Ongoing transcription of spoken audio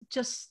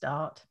just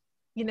start.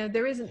 You know,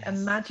 there isn't a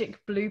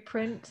magic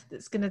blueprint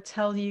that's going to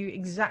tell you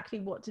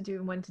exactly what to do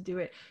and when to do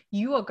it.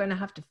 You are going to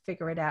have to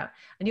figure it out.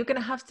 And you're going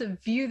to have to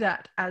view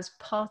that as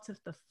part of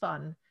the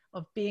fun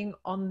of being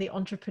on the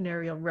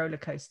entrepreneurial roller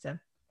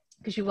coaster,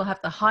 because you will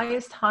have the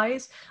highest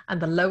highs and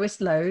the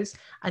lowest lows,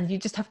 and you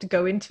just have to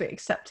go into it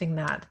accepting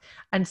that.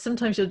 And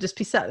sometimes you'll just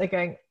be sat there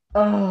going,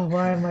 oh,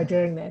 why am I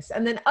doing this?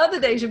 And then other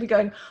days you'll be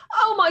going,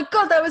 oh my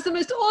God, that was the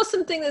most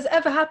awesome thing that's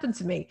ever happened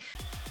to me.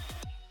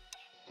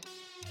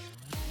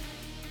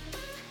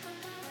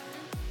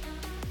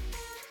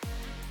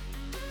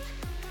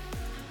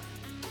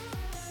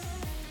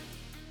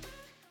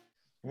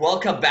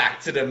 Welcome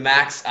back to the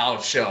Max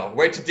Out Show,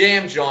 where today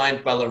I'm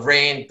joined by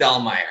Lorraine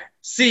Dallmeyer,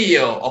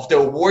 CEO of the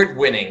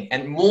award-winning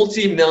and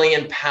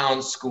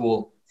multi-million-pound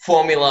school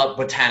Formula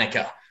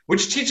Botanica,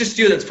 which teaches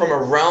students from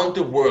around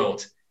the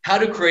world how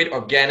to create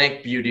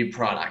organic beauty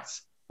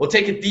products. We'll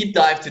take a deep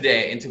dive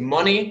today into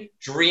money,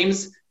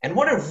 dreams, and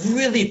what it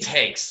really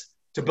takes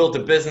to build the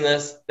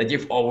business that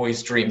you've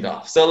always dreamed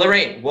of. So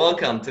Lorraine,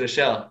 welcome to the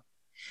show.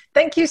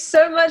 Thank you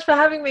so much for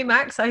having me,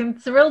 Max. I am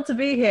thrilled to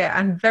be here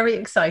and very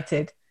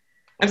excited.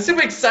 I'm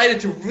super excited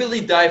to really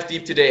dive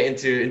deep today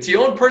into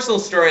your own personal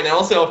story and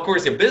also, of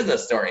course, your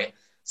business story.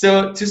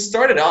 So to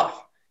start it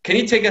off, can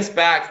you take us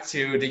back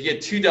to the year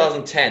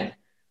 2010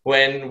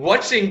 when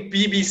watching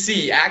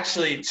BBC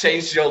actually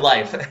changed your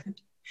life?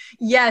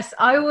 Yes,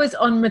 I was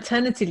on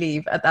maternity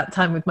leave at that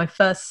time with my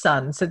first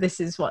son. So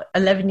this is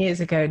 11 years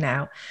ago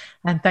now.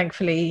 And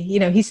thankfully, you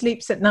know, he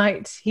sleeps at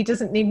night. He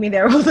doesn't need me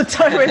there all the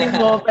time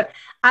anymore. But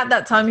at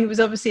that time, he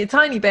was obviously a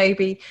tiny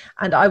baby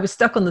and I was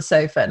stuck on the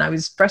sofa and I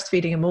was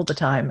breastfeeding him all the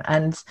time.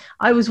 And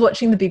I was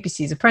watching the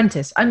BBC's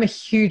Apprentice. I'm a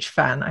huge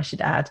fan, I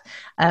should add.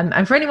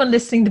 And for anyone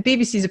listening, the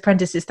BBC's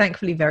Apprentice is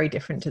thankfully very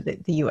different to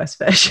the US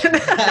version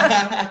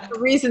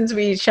for reasons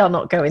we shall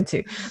not go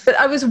into. But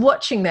I was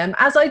watching them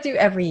as I do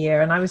every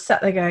year. And I was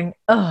sat there going,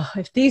 oh,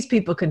 if these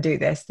people can do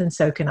this, then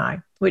so can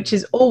I. Which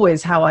is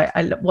always how I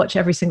watch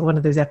every single one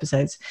of those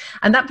episodes.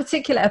 And that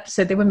particular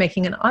episode, they were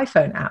making an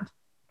iPhone app.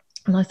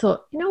 And I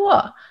thought, you know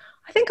what?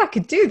 I think I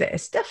could do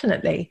this,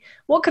 definitely.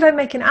 What could I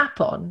make an app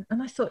on?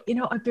 And I thought, you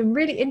know, I've been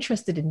really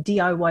interested in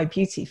DIY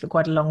beauty for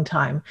quite a long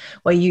time,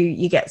 where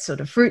you get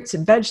sort of fruits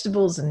and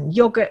vegetables and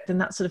yogurt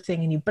and that sort of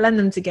thing, and you blend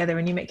them together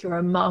and you make your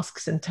own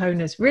masks and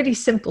toners, really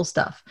simple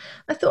stuff.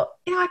 I thought,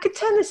 you know, I could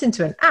turn this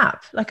into an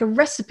app, like a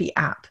recipe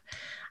app.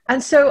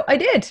 And so I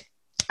did.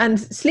 And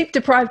sleep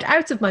deprived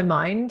out of my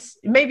mind.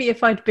 Maybe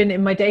if I'd been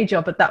in my day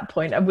job at that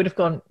point, I would have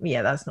gone,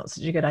 yeah, that's not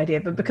such a good idea.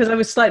 But because I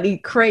was slightly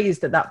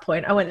crazed at that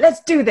point, I went,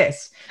 let's do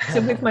this. So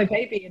with my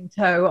baby in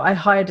tow, I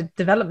hired a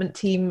development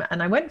team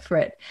and I went for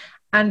it.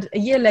 And a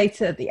year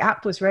later, the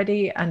app was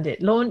ready and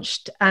it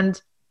launched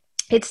and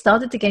it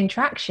started to gain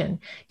traction.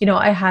 You know,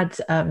 I had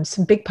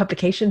some big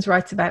publications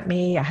write about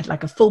me. I had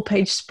like a full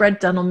page spread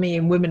done on me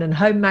in Women and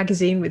Home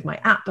magazine with my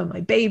app and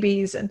my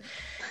babies. And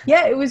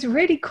yeah, it was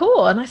really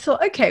cool. And I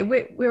thought, okay,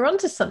 we're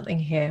onto something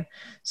here.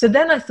 So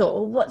then I thought,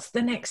 well, what's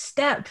the next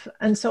step?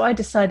 And so I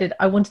decided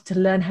I wanted to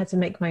learn how to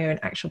make my own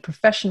actual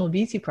professional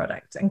beauty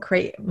product and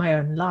create my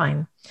own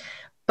line.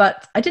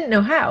 But I didn't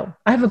know how.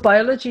 I have a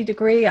biology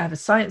degree. I have a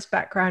science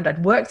background.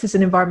 I'd worked as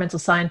an environmental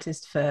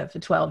scientist for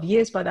 12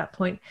 years by that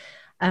point.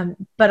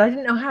 But I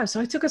didn't know how.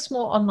 So I took a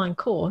small online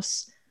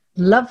course,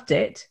 loved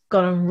it,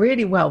 got on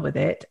really well with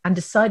it, and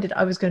decided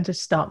I was going to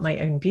start my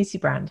own beauty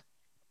brand.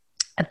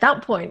 At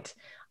that point,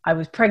 I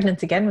was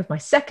pregnant again with my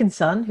second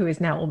son, who is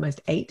now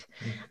almost 8.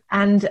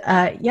 And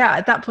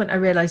at that point, I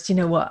realized, you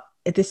know what,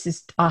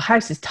 our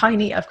house is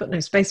tiny. I've got no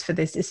space for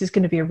this. This is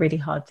going to be a really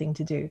hard thing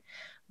to do.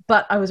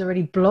 But I was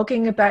already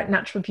blogging about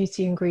natural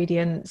beauty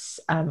ingredients.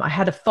 I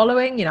had a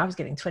following, you know, I was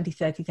getting 20,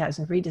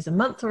 30,000 readers a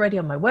month already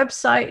on my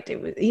website.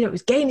 It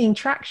was gaining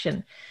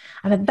traction.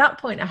 And at that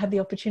point, I had the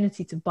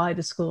opportunity to buy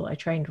the school I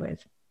trained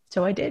with.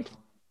 So I did.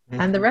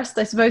 And the rest,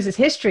 I suppose, is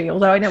history,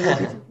 although I know we'll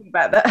be talking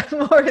about that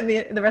more in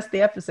the rest of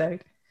the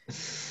episode.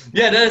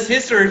 Yeah, that is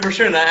history for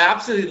sure. And I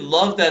absolutely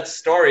love that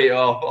story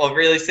of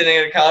really sitting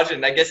on the couch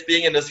and I guess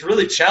being in this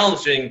really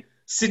challenging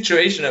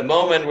situation at the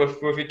moment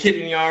with your kid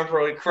in your arm,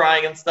 probably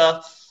crying and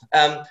stuff.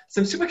 So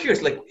I'm super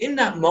curious, like in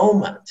that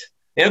moment,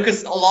 you know,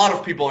 because a lot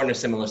of people are in a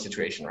similar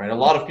situation, right? A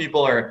lot of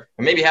people are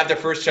maybe have their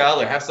first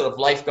child or have sort of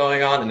life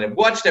going on and they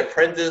watch The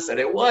Apprentice and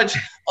they watch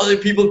other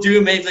people do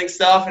amazing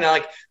stuff and they're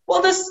like,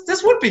 well,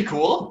 this would be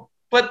cool,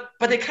 but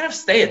they kind of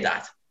stay at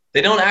that.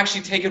 They don't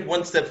actually take it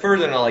one step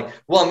further and are like,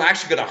 well, I'm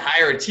actually going to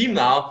hire a team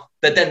now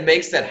that then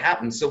makes that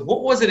happen. So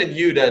what was it in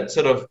you that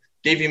sort of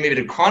gave you maybe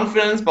the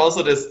confidence, but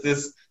also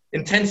this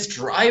intense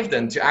drive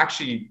then to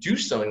actually do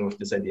something with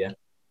this idea?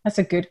 That's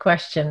a good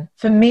question.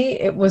 For me,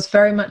 it was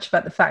very much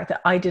about the fact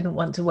that I didn't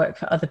want to work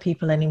for other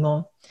people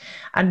anymore.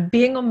 And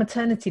being on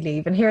maternity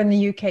leave, and here in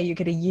the UK, you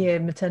get a year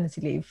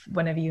maternity leave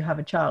whenever you have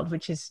a child,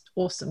 which is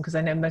awesome because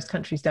I know most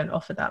countries don't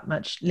offer that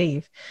much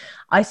leave.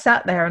 I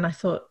sat there and I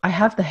thought, I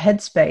have the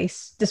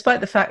headspace,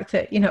 despite the fact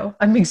that, you know,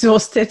 I'm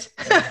exhausted,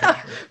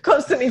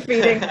 constantly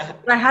feeding.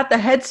 But I had the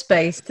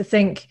headspace to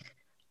think,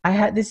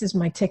 this is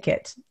my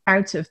ticket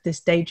out of this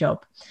day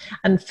job.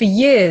 And for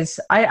years,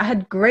 I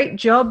had great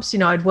jobs. You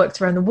know, I'd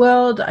worked around the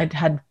world. I'd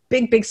had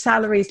big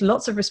salaries,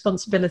 lots of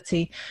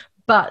responsibility.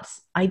 But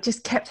I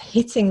just kept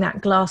hitting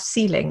that glass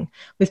ceiling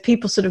with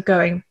people sort of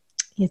going,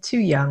 you're too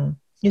young.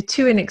 You're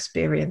too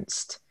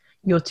inexperienced.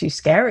 You're too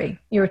scary.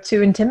 You're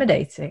too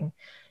intimidating.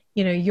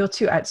 You know, you're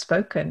too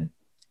outspoken.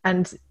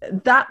 And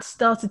that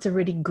started to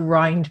really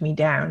grind me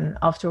down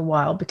after a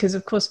while because,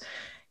 of course,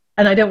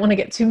 and I don't want to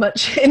get too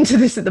much into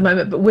this at the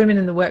moment, but women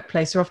in the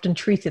workplace are often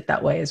treated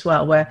that way as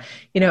well, where,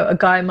 you know, a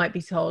guy might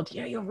be told,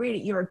 you know,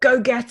 you're a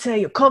go-getter,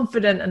 you're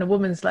confident. And a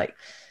woman's like,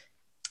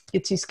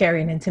 you're too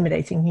scary and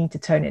intimidating. You need to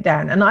tone it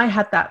down. And I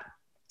had that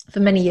for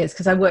many years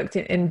because I worked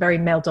in very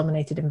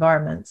male-dominated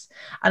environments.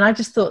 And I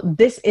just thought,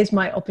 this is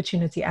my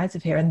opportunity out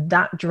of here. And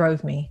that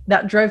drove me.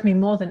 That drove me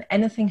more than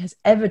anything has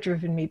ever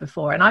driven me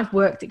before. And I've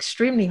worked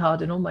extremely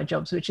hard in all my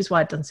jobs, which is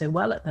why I've done so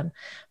well at them.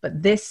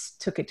 But this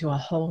took it to a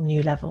whole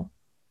new level.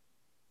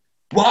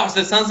 Wow,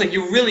 so it sounds like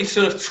you're really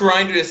sort of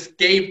trying to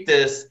escape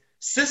this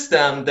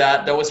system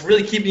that was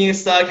really keeping you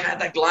stuck,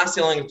 had that glass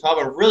ceiling on top,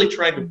 and really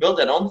trying to build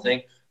that own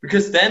thing.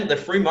 Because then the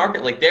free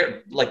market,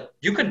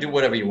 you can do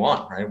whatever you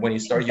want, right? When you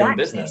start your own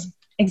business.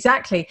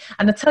 Exactly.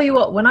 And I tell you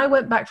what, when I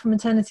went back from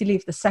maternity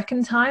leave the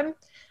second time,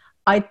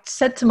 I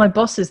said to my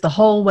bosses the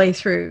whole way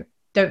through,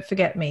 don't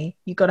forget me.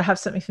 You've got to have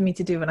something for me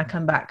to do when I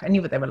come back. I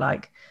knew what they were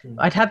like.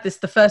 I'd had this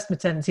the first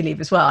maternity leave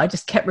as well. I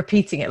just kept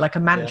repeating it like a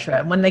mantra.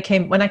 Yeah. And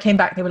when I came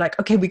back, they were like,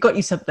 okay, we got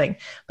you something.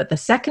 But the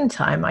second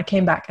time I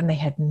came back and they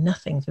had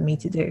nothing for me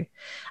to do.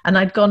 And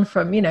I'd gone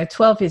from,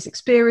 12 years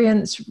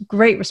experience,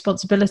 great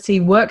responsibility,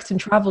 worked and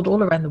traveled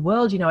all around the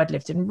world. I'd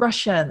lived in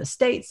Russia and the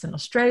States and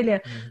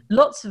Australia,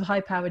 lots of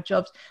high powered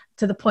jobs,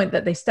 to the point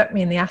that they stuck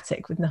me in the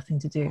attic with nothing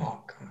to do.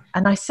 Oh,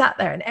 and I sat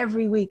there and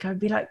every week I'd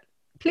be like,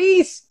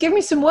 please give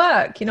me some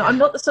work. I'm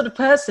not the sort of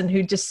person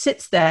who just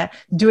sits there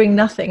doing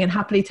nothing and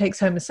happily takes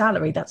home a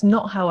salary. That's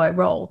not how I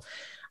roll.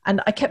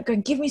 And I kept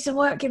going, give me some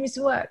work, give me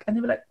some work. And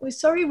they were like, we're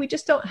sorry, we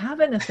just don't have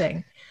anything.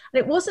 And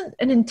it wasn't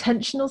an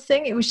intentional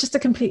thing. It was just a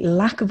complete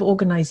lack of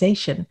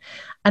organization.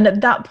 And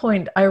at that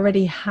point, I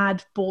already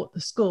had bought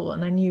the school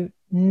and I knew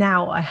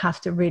now I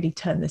have to really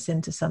turn this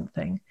into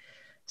something.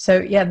 So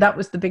yeah, that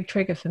was the big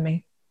trigger for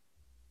me.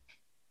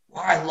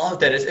 Well, I love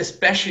that.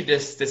 Especially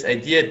this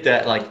idea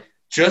that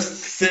just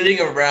sitting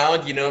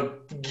around,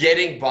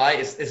 getting by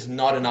is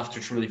not enough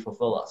to truly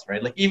fulfill us,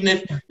 right? Even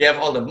if you have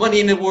all the money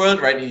in the world,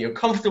 right, and you're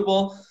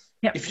comfortable,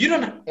 if you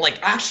don't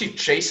actually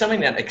chase something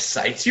that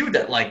excites you,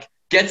 that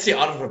gets you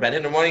out of bed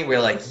in the morning, where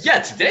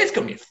today's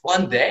gonna be a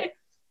fun day,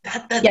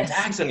 that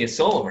nags on your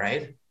soul,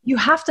 right? You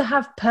have to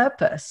have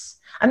purpose.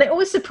 And it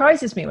always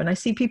surprises me when I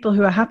see people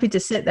who are happy to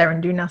sit there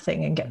and do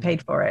nothing and get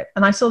paid for it.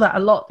 And I saw that a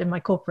lot in my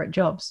corporate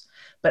jobs.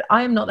 But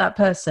I am not that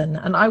person,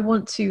 and I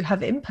want to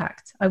have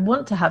impact. I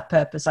want to have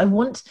purpose. I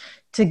want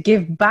to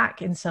give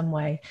back in some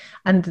way.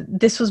 And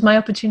this was my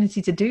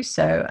opportunity to do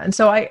so. And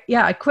so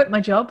I quit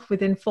my job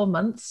within 4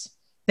 months.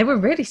 They were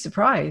really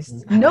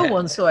surprised. No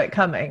one saw it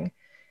coming.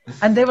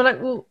 And they were like,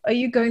 well, are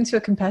you going to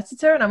a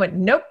competitor? And I went,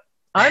 nope.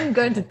 I'm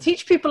going to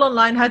teach people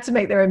online how to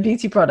make their own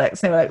beauty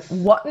products. And they were like,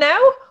 what now?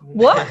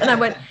 What? And I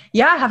went,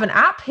 yeah, I have an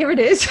app. Here it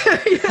is.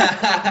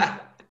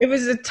 It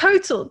was a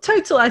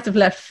total out of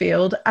left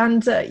field.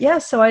 And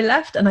so I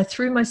left and I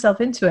threw myself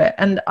into it.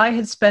 And I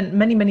had spent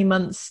many, many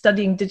months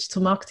studying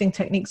digital marketing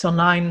techniques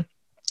online.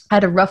 I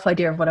had a rough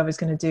idea of what I was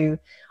going to do.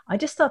 I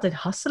just started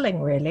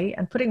hustling really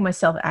and putting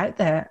myself out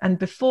there. And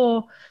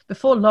before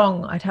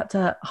long, I'd had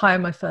to hire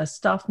my first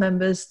staff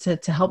members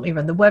to help me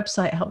run the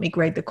website, help me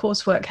grade the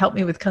coursework, help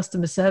me with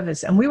customer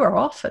service. And we were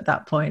off at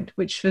that point,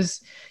 which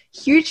was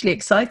hugely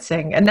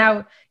exciting. And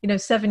now,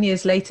 7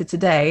 years later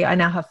today, I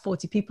now have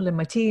 40 people in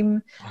my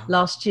team. Wow.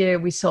 Last year,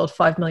 we sold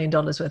 $5 million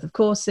worth of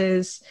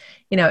courses.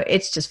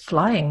 It's just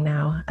flying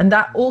now. And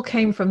that all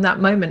came from that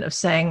moment of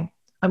saying,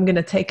 I'm going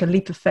to take a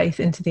leap of faith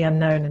into the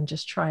unknown and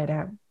just try it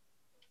out.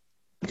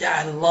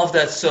 Yeah, I love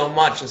that so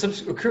much.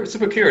 I'm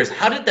super curious.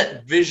 How did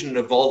that vision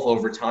evolve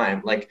over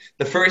time?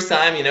 The first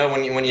time,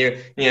 when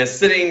you're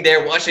sitting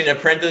there watching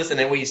Apprentice, and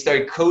then when you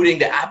started coding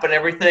the app and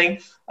everything,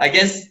 I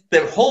guess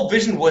the whole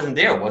vision wasn't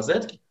there, was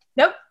it?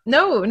 Nope.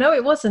 No,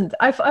 it wasn't.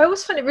 I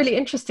always find it really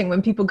interesting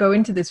when people go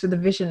into this with a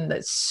vision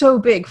that's so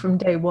big from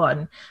day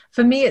one.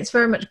 For me, it's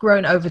very much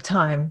grown over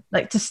time.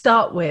 To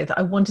start with,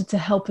 I wanted to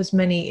help as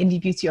many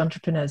indie beauty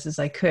entrepreneurs as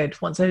I could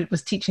once I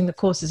was teaching the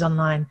courses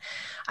online.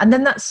 And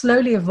then that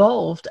slowly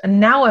evolved. And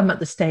now I'm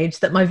at the stage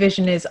that my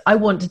vision is I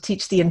want to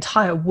teach the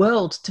entire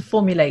world to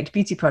formulate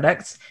beauty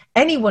products.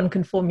 Anyone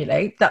can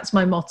formulate. That's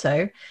my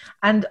motto.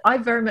 And I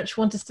very much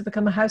want us to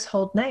become a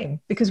household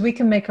name because we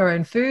can make our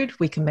own food.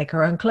 We can make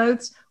our own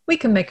clothes. We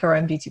can make our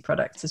own beauty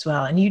products as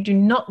well. And you do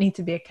not need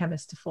to be a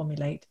chemist to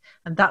formulate.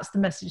 And that's the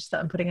message that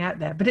I'm putting out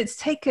there. But it's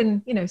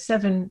taken,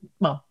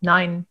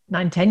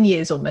 10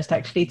 years almost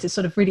actually to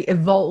sort of really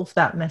evolve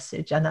that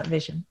message and that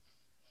vision.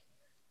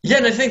 Yeah,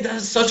 and I think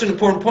that's such an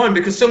important point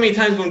because so many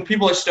times when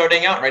people are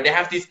starting out, right, they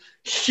have these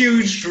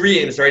huge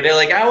dreams, right? They're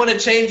like, I want to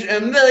change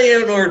 1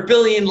 million or 1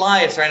 billion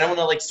lives, right? I want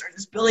to start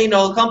this $1 billion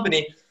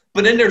company.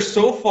 but then they're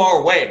so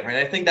far away, right?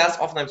 I think that's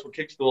oftentimes what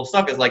keeps people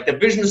stuck is like the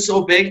vision is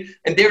so big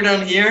and they're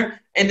down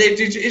here and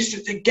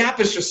the gap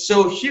is just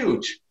so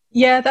huge.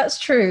 Yeah, that's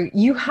true.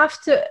 You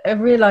have to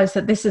realize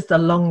that this is the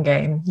long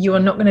game. You are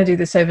not going to do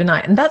this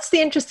overnight. And that's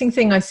the interesting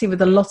thing I see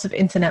with a lot of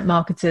internet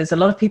marketers, a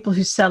lot of people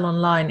who sell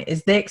online,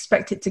 is they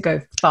expect it to go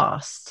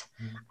fast.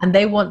 And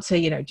they want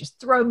to, just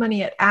throw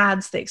money at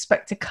ads. They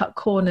expect to cut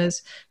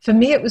corners. For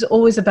me, it was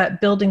always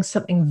about building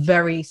something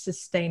very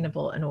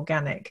sustainable and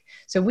organic.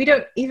 So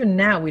even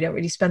now, we don't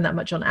really spend that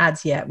much on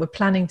ads yet. We're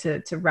planning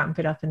to ramp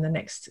it up in the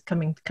next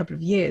coming couple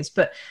of years.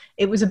 But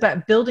it was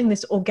about building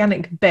this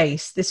organic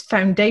base, this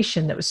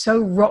foundation that was so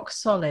rock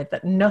solid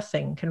that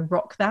nothing can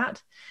rock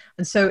that.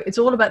 And so it's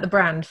all about the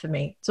brand for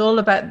me. It's all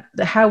about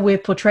how we're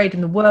portrayed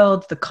in the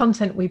world, the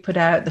content we put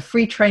out, the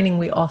free training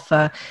we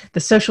offer, the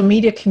social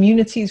media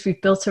communities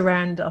we've built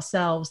around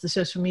ourselves, the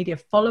social media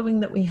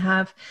following that we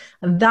have.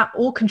 And that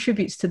all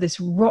contributes to this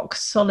rock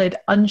solid,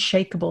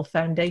 unshakable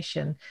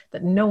foundation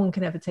that no one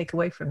can ever take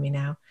away from me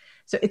now.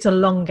 So it's a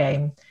long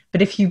game.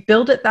 But if you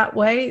build it that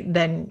way,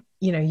 then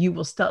you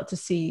will start to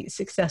see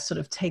success sort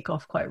of take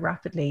off quite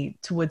rapidly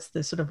towards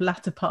the sort of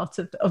latter part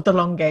of the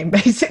long game,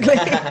 basically.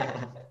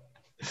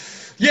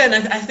 Yeah,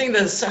 and I think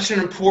that's such an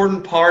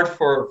important part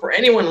for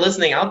anyone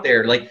listening out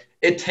there. Like,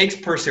 it takes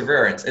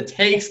perseverance. It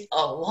takes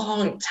a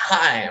long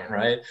time,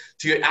 right,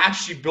 to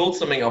actually build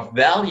something of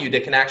value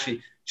that can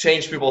actually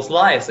change people's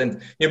lives.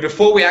 And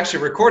before we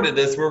actually recorded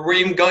this, we're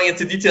even going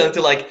into detail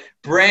into like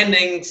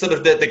branding, sort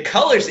of the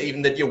colors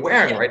even that you're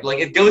wearing, right? Like,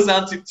 it goes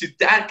down to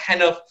that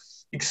kind of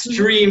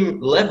extreme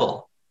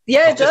level.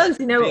 Yeah, it does.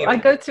 I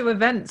go to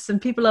events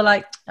and people are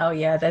like, oh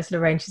yeah, there's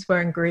Lorraine, she's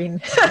wearing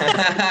green.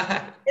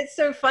 It's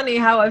so funny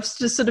how I've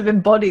just sort of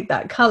embodied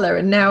that color.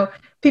 And now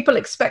people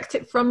expect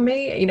it from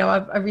me.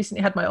 I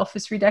recently had my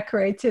office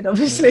redecorated.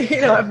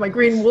 Obviously, I have my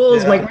green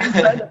walls, my green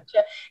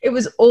furniture. It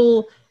was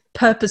all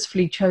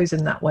purposefully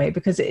chosen that way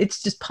because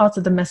it's just part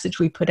of the message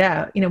we put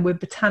out. We're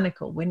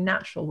botanical, we're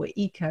natural, we're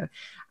eco.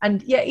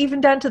 And yeah, even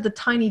down to the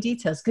tiny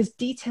details, because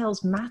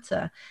details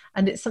matter.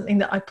 And it's something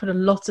that I put a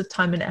lot of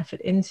time and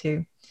effort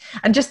into.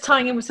 And just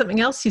tying in with something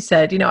else you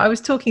said, I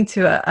was talking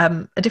to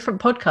a different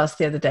podcast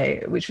the other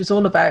day, which was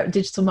all about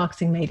digital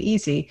marketing made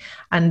easy.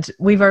 And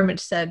we very much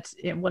said,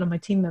 one of my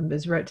team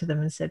members wrote to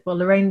them and said, well,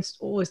 Lorraine's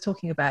always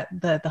talking about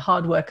the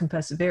hard work and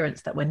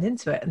perseverance that went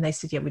into it. And they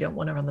said, yeah, we don't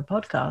want her on the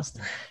podcast.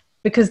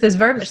 Because there's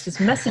very much this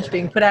message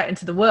being put out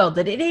into the world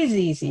that it is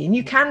easy and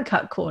you can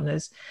cut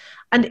corners.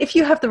 And if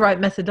you have the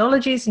right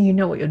methodologies and you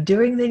know what you're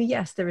doing, then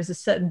yes, there is a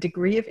certain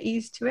degree of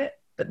ease to it.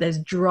 But there's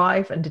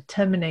drive and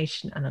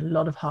determination and a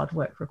lot of hard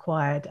work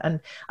required. And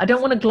I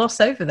don't want to gloss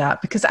over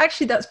that because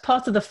actually that's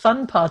part of the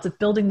fun part of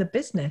building the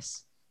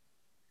business.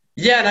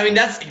 Yeah, and I mean,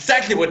 that's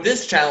exactly what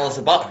this channel is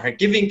about, right?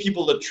 Giving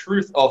people the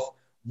truth of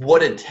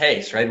what it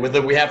takes, right?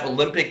 Whether we have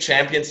Olympic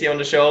champions here on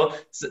the show,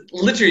 it's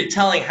literally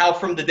telling how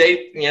from the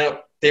day,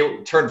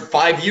 they turned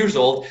 5 years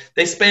old,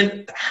 they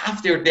spent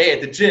half their day at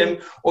the gym,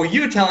 or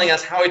you telling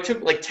us how it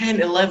took like 10,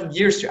 11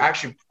 years to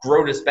actually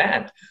grow this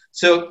band.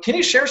 So can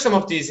you share some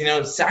of these,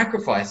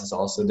 sacrifices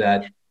also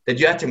that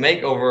you had to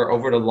make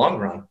over the long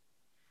run?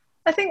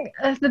 I think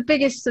the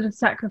biggest sort of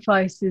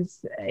sacrifice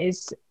is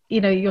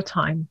your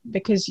time,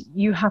 because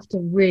you have to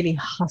really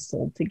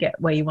hustle to get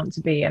where you want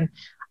to be. And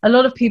a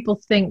lot of people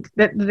think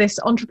that this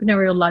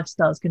entrepreneurial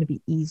lifestyle is going to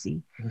be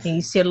easy.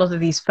 You see a lot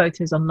of these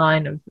photos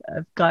online of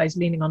guys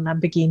leaning on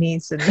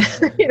Lamborghinis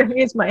and,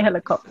 here's my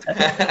helicopter.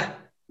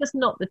 That's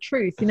not the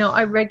truth.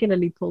 I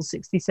regularly pull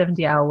 60,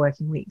 70-hour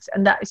working weeks,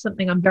 and that is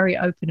something I'm very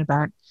open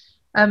about.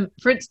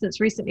 For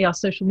instance, recently our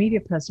social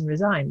media person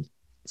resigned.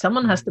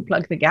 Someone has to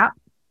plug the gap.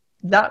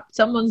 That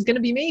someone's going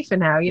to be me for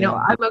now.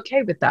 I'm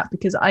okay with that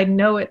because I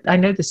know it. I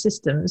know the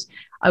systems.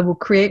 I will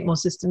create more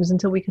systems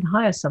until we can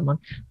hire someone,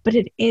 but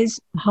it is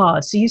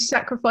hard. So you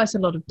sacrifice a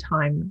lot of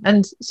time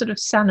and sort of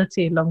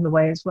sanity along the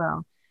way as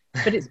well.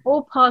 But it's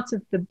all part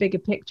of the bigger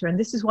picture. And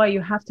this is why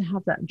you have to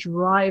have that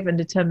drive and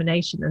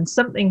determination and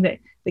something that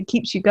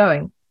keeps you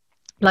going.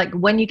 Like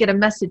when you get a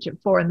message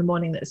at 4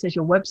 a.m. that says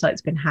your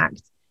website's been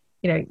hacked,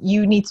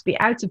 you need to be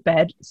out of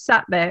bed,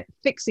 sat there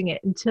fixing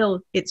it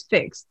until it's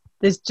fixed.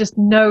 There's just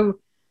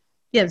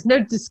there's no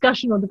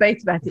discussion or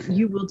debate about it.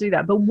 You will do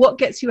that. But what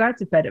gets you out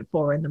of bed at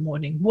 4 a.m?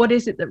 What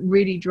is it that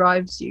really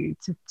drives you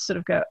to sort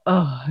of go,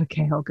 oh,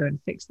 okay, I'll go and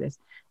fix this?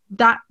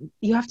 That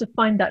you have to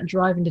find that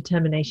drive and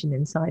determination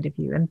inside of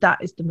you. And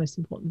that is the most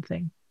important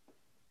thing.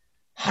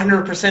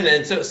 100%.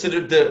 And so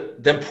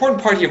the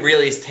important part here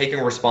really is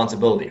taking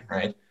responsibility,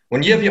 right?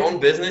 When you have your own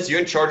business, you're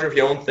in charge of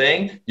your own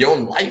thing, your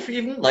own life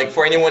even, like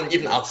for anyone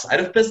even outside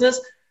of business,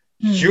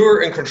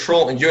 you're in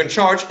control and you're in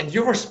charge and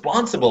you're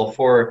responsible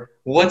for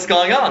what's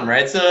going on,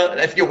 right? So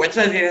if your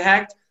website gets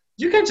hacked,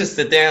 you can't just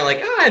sit there and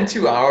like, in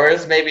 2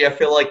 hours, maybe I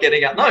feel like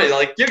getting out. No, you're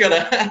like, you're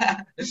gonna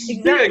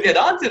get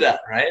onto that,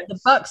 right? The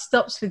buck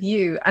stops with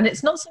you. And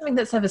it's not something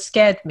that's ever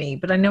scared me,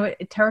 but I know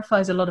it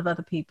terrifies a lot of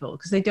other people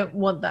because they don't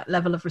want that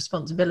level of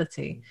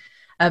responsibility.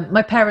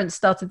 My parents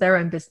started their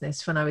own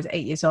business when I was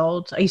 8 years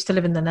old. I used to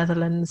live in the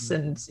Netherlands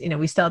and,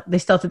 they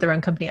started their own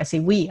company. I say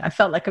we, I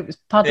felt like it was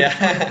part of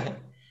the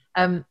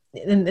in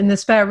the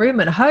spare room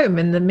at home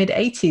in the mid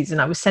 80s, and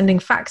I was sending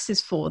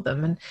faxes for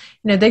them. And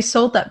they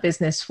sold that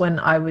business when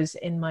I was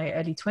in my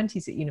early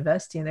 20s at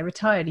university, and they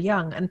retired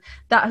young. And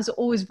that has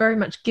always very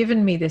much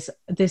given me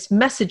this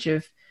message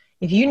of,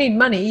 if you need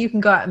money, you can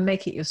go out and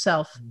make it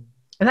yourself.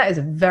 And that is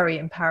a very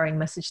empowering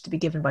message to be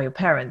given by your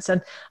parents.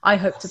 And I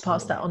hope to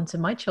pass that on to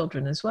my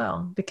children as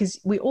well, because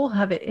we all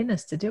have it in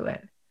us to do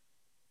it.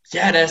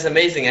 Yeah, that's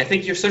amazing. I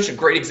think you're such a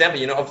great example,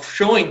 of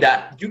showing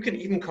that you can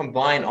even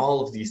combine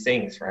all of these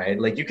things, right?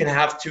 Like you can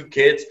have 2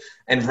 kids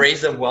and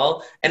raise them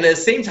well, and at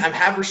the same time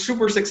have a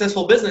super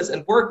successful business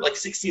and work like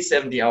 60,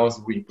 70 hours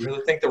a week. I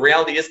really think the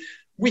reality is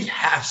we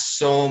have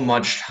so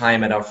much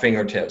time at our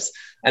fingertips.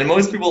 And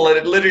most people let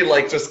it literally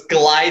like just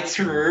glide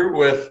through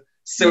with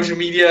social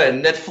media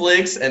and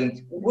Netflix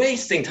and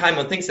wasting time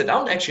on things that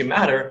don't actually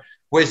matter,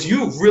 whereas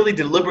you really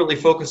deliberately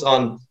focus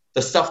on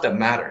the stuff that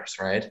matters,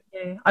 right?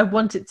 Yeah, I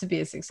want it to be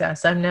a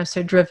success. I'm now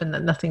so driven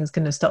that nothing's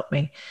going to stop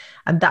me.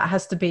 And that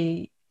has to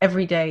be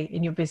every day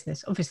in your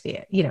business.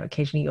 Obviously,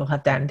 occasionally you'll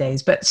have down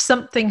days, but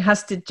something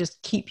has to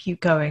just keep you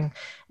going.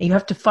 And you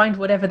have to find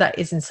whatever that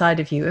is inside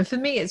of you. And for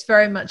me, it's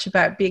very much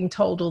about being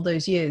told all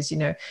those years,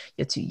 you're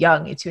too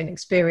young, you're too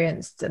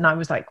inexperienced. And I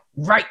was like,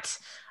 right,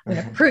 I'm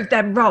going to prove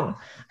them wrong.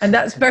 And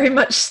that's very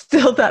much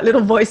still that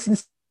little voice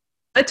inside.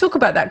 I talk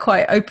about that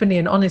quite openly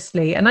and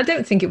honestly, and I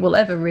don't think it will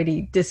ever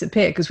really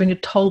disappear, because when you're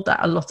told that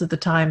a lot of the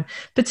time,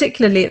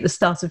 particularly at the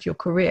start of your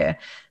career,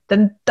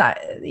 then that,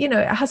 it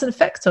has an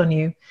effect on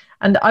you.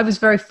 And I was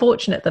very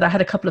fortunate that I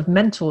had a couple of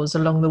mentors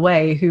along the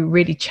way who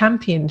really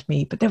championed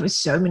me, but there were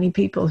so many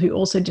people who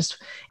also just,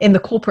 in the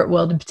corporate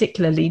world in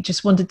particularly,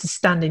 just wanted to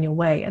stand in your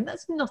way. And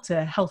that's not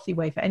a healthy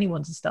way for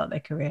anyone to start their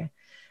career.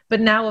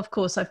 But now, of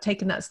course, I've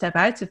taken that step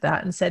out of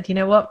that and said, you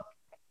know what?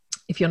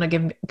 If you're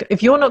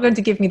not going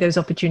to give me those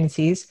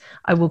opportunities,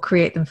 I will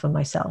create them for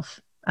myself.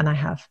 And I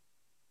have.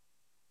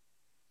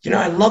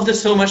 I love this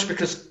so much,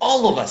 because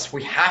all of us,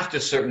 we have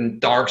this certain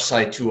dark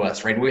side to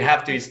us, right? We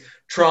have these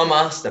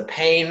traumas, the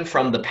pain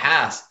from the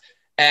past.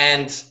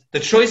 And the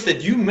choice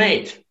that you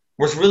made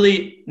was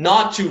really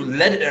not to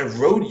let it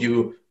erode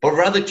you, but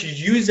rather to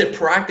use it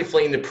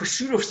proactively in the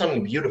pursuit of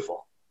something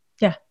beautiful.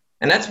 Yeah.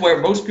 And that's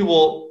where most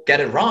people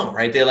get it wrong,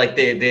 right?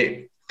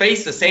 They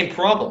face the same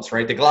problems,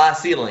 right? The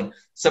glass ceiling,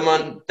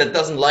 someone that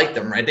doesn't like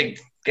them, right? They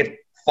get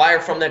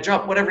fired from their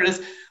job, whatever it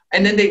is.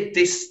 And then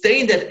they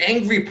stay in that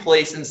angry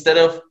place instead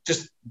of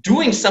just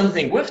doing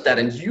something with that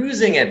and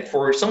using it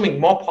for something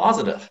more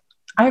positive.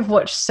 I've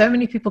watched so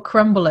many people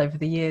crumble over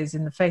the years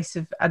in the face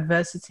of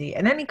adversity,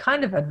 and any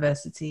kind of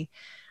adversity.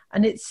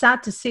 And it's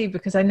sad to see,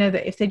 because I know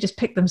that if they just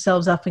pick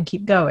themselves up and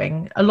keep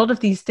going, a lot of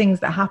these things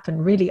that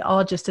happen really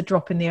are just a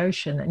drop in the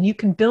ocean. And you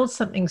can build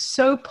something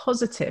so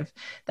positive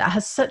that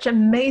has such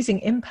amazing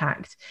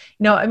impact.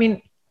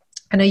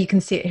 I know you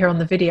can see it here on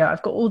the video.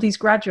 I've got all these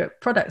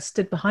graduate products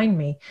stood behind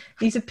me.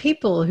 These are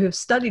people who have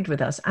studied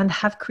with us and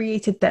have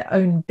created their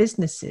own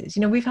businesses.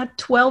 We've had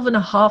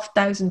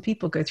 12,500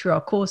 people go through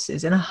our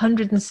courses in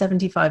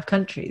 175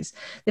 countries.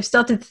 They've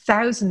started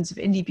thousands of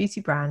indie beauty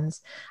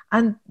brands,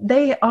 and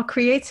they are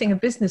creating a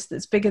business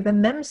that's bigger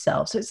than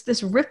themselves. So it's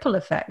this ripple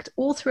effect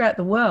all throughout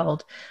the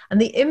world.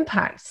 And the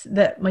impact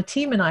that my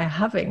team and I are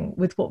having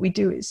with what we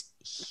do is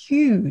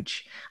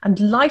huge and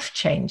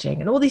life-changing.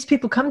 And all these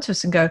people come to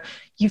us and go,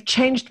 "You've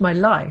changed my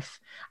life."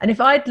 And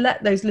if I'd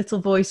let those little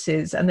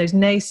voices and those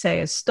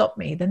naysayers stop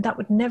me, then that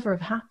would never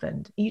have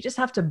happened. You just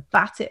have to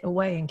bat it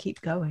away and keep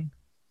going.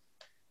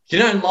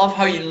 I love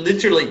how you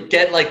literally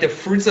get like the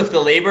fruits of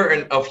your labor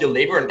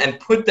and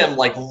put them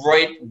like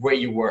right where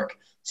you work.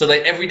 So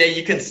that every day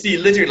you can see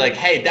literally like,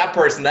 hey, that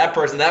person,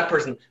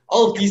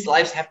 all of these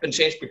lives have been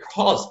changed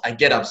because I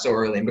get up so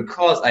early and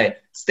because I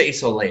stay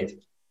so late.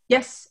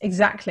 Yes,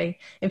 exactly.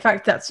 In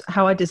fact, that's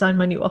how I designed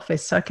my new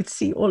office, so I could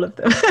see all of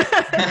them.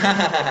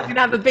 I can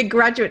have a big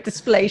graduate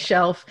display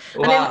shelf.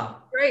 Wow. And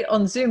it's great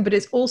on Zoom, but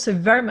it's also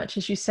very much,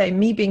 as you say,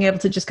 me being able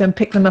to just go and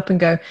pick them up and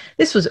go,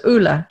 this was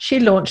Ula. She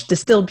launched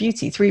Distill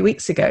Beauty 3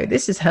 weeks ago.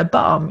 This is her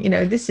balm.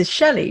 This is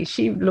Shelley.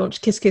 She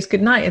launched Kiss Kiss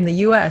Goodnight in the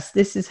US.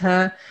 This is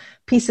her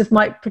Peace of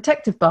Mind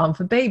protective balm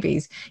for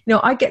babies.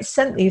 I get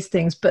sent these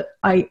things, but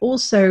I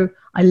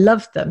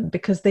love them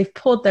because they've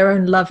poured their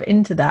own love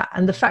into that.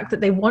 And the fact that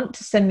they want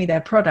to send me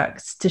their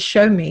products to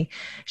show me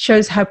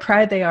shows how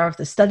proud they are of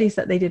the studies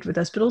that they did with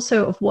us, but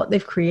also of what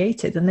they've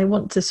created. And they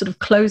want to sort of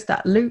close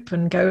that loop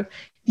and go,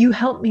 you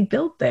helped me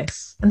build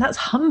this. And that's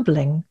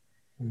humbling.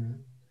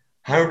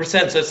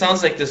 100%. So it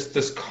sounds like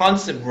this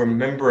constant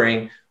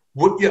remembering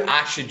what you're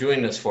actually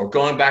doing this for,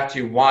 going back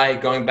to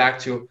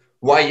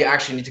why you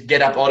actually need to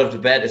get up out of the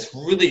bed is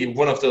really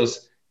one of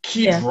those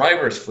key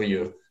drivers for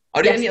you.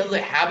 Are there any other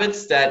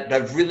habits that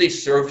really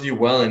served you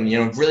well and,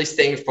 really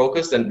staying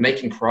focused and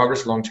making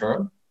progress long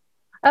term?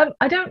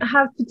 I don't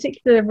have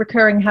particular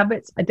recurring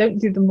habits. I don't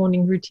do the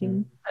morning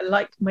routine. I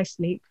like my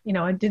sleep.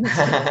 I didn't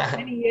sleep for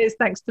many years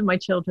thanks to my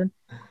children.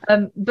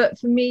 But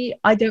for me,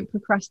 I don't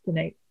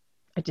procrastinate.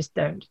 I just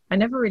don't. I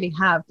never really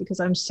have, because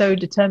I'm so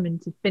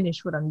determined to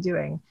finish what I'm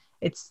doing.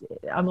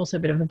 I'm also a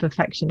bit of a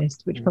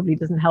perfectionist, which probably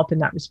doesn't help in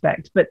that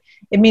respect, but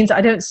it means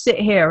I don't sit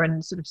here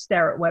and sort of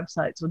stare at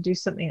websites or do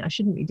something I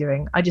shouldn't be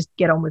doing. I just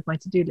get on with my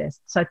to-do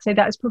list. So I'd say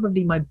that is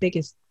probably my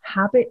biggest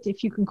habit,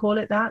 if you can call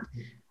it that.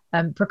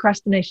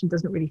 Procrastination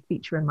doesn't really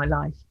feature in my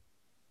life.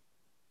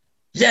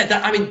 Yeah,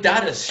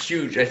 that is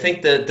huge. I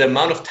think the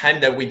amount of time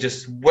that we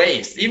just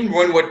waste, even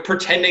when we're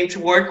pretending to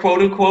work,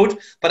 quote unquote,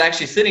 but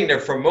actually sitting there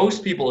for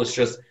most people is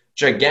just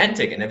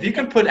gigantic. And if you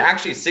can put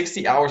actually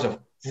 60 hours of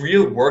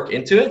real work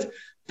into it,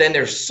 then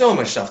there's so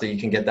much stuff that you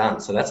can get done.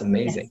 So that's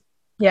amazing. Yes.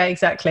 Yeah,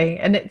 exactly.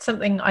 And it's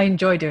something I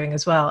enjoy doing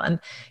as well. And,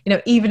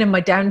 even in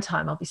my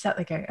downtime, I'll be sat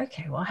there going,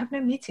 okay, well, I have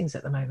no meetings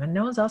at the moment.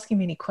 No one's asking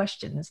me any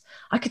questions.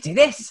 I could do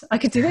this. I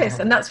could do this.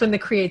 And that's when the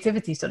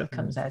creativity sort of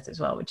comes out as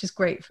well, which is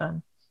great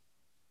fun.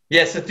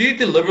 Yeah, so do you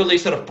deliberately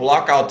sort of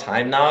block out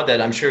time now that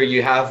I'm sure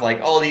you have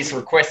like all these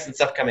requests and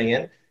stuff coming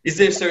in? Is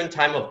there a certain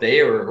time of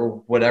day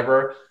or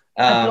whatever?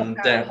 I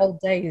block out whole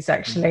days,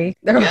 actually.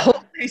 There are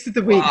whole days of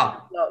the week.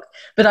 Wow.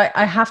 But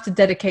I have to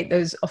dedicate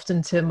those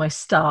often to my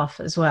staff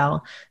as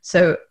well.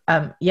 So,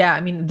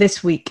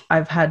 this week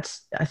I've had,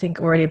 I think,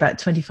 already about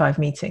 25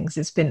 meetings.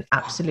 It's been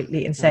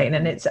absolutely insane.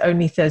 And it's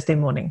only Thursday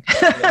morning.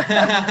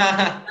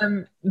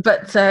 I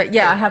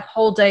have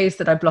whole days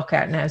that I block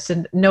out now.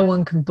 So no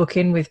one can book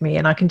in with me.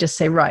 And I can just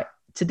say, right,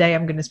 today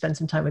I'm going to spend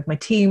some time with my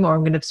team, or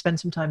I'm going to spend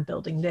some time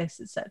building this,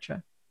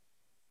 etc.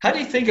 How do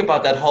you think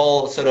about that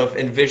whole sort of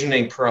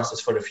envisioning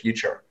process for the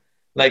future?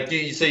 Like, do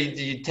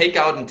you take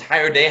out an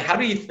entire day? How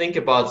do you think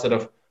about sort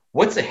of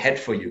what's ahead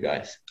for you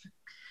guys?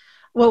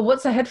 Well,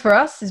 what's ahead for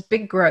us is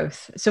big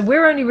growth. So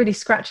we're only really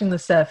scratching the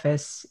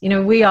surface.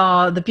 We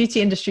are the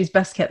beauty industry's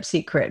best kept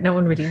secret. No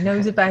one really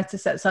knows about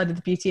us outside of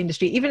the beauty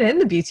industry. Even in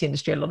the beauty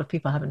industry, a lot of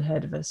people haven't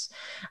heard of us.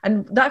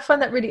 And I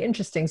find that really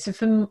interesting. So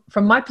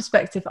from my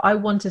perspective, I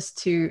want us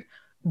to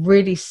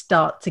really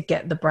start to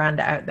get the brand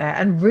out there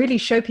and really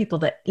show people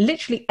that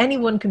literally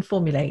anyone can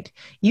formulate.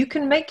 You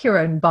can make your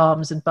own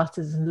balms and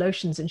butters and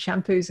lotions and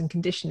shampoos and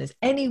conditioners.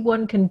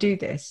 Anyone can do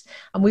this.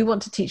 And we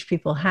want to teach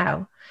people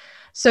how.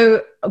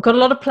 So I've got a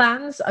lot of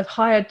plans. I've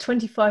hired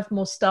 25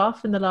 more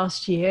staff in the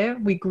last year.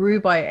 We grew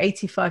by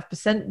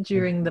 85%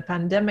 during the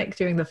pandemic,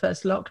 during the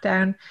first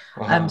lockdown.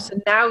 Wow. So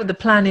now the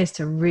plan is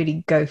to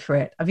really go for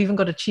it. I've even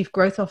got a chief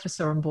growth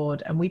officer on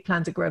board, and we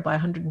plan to grow by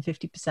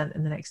 150%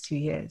 in the next 2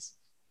 years.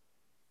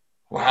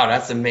 Wow,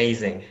 that's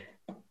amazing.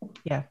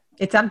 Yeah,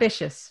 it's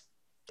ambitious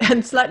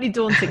and slightly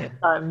daunting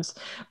at times,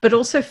 but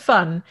also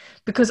fun,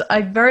 because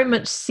I very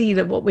much see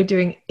that what we're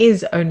doing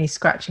is only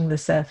scratching the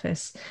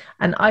surface.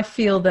 And I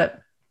feel that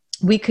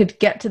we could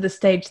get to the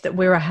stage that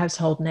we're a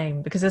household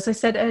name, because as I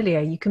said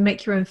earlier, you can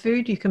make your own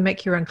food, you can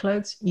make your own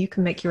clothes, you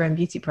can make your own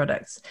beauty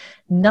products.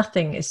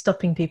 Nothing is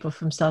stopping people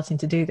from starting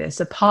to do this,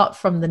 apart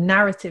from the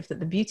narrative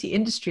that the beauty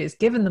industry has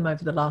given them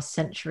over the last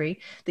century,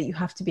 that you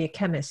have to be a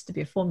chemist to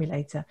be a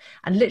formulator.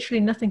 And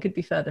literally nothing could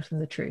be further from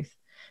the truth.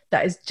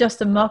 That is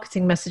just a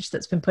marketing message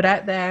that's been put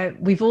out there.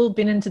 We've all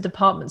been into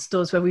department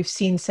stores where we've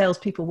seen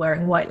salespeople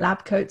wearing white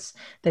lab coats.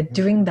 They're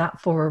doing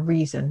that for a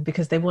reason,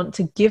 because they want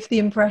to give the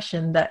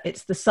impression that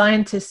it's the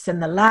scientists in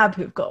the lab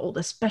who've got all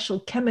the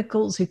special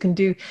chemicals who can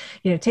do,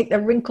 take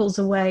their wrinkles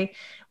away.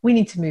 We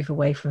need to move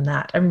away from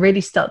that and really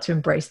start to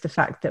embrace the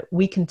fact that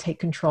we can take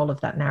control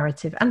of that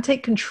narrative and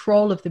take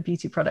control of the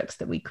beauty products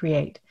that we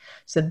create.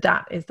 So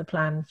that is the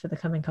plan for the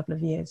coming couple of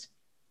years.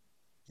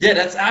 Yeah,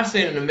 that's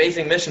absolutely an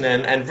amazing mission.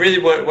 And really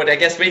what I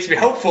guess makes me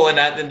hopeful in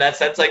that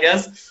sense, I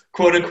guess,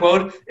 quote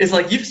unquote, is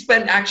like you've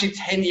spent actually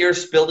 10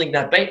 years building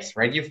that base,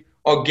 right? You've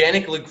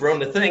organically grown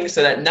the thing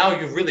so that now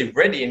you're really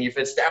ready and you've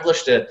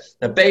established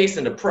the base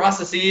and the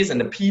processes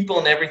and the people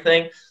and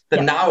everything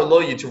that now allow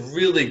you to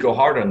really go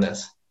hard on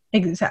this.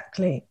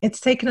 Exactly. It's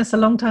taken us a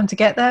long time to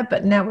get there,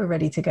 but now we're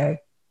ready to go.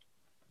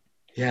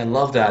 Yeah, I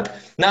love that.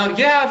 Now,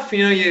 you have,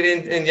 you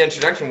in the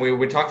introduction,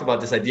 we talked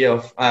about this idea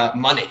of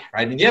money,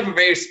 right? And you have a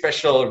very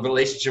special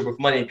relationship with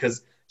money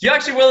because you're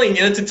actually willing,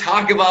 to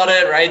talk about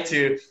it, right?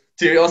 To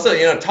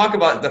also, talk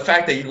about the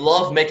fact that you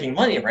love making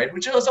money, right?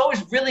 Which is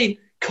always really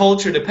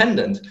culture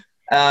dependent.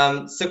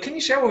 So can you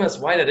share with us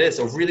why that is,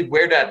 or really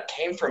where that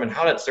came from and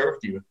how that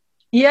served you?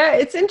 Yeah,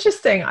 it's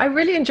interesting. I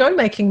really enjoy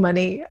making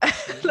money.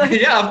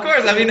 Yeah, of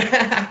course. I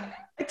mean...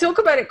 I talk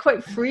about it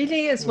quite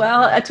freely as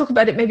well. I talk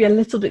about it maybe a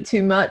little bit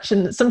too much.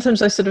 And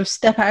sometimes I sort of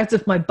step out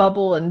of my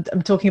bubble and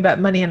I'm talking about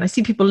money and I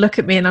see people look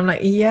at me and I'm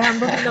like, yeah, I'm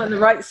probably not in the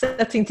right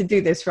setting to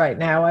do this right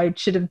now. I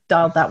should have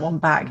dialed that one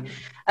back.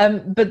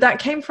 But that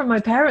came from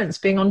my parents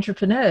being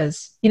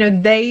entrepreneurs.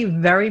 They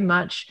very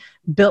much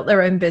built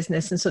their own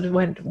business and sort of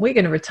went, we're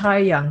going to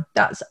retire young.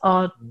 That's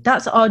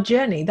our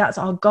journey. That's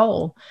our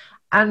goal.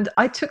 And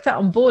I took that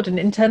on board and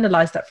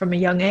internalized that from a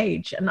young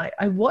age. And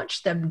I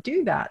watched them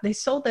do that. They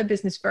sold their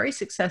business very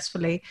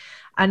successfully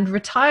and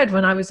retired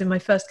when I was in my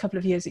first couple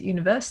of years at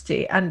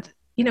university and,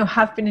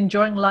 have been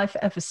enjoying life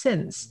ever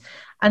since.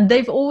 And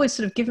they've always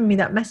sort of given me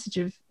that message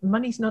of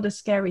money's not a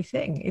scary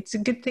thing. It's a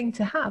good thing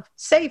to have.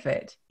 Save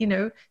it,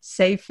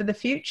 save for the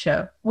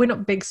future. We're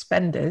not big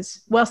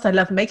spenders. Whilst I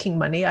love making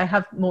money, I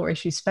have more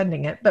issues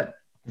spending it. But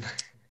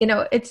You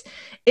know,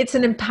 it's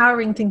an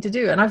empowering thing to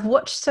do. And I've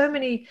watched so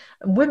many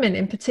women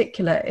in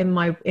particular in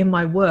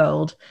my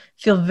world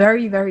feel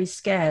very, very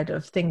scared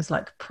of things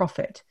like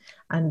profit.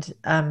 And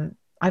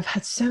I've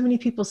had so many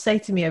people say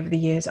to me over the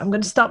years, I'm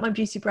going to start my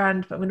beauty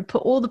brand, but I'm going to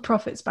put all the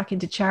profits back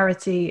into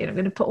charity, and I'm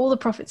going to put all the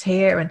profits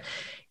here, and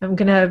I'm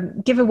going to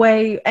give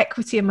away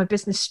equity in my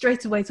business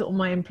straight away to all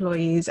my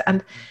employees.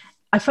 And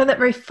I find that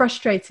very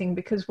frustrating,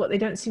 because what they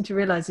don't seem to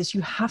realize is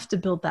you have to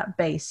build that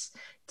base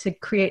to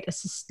create a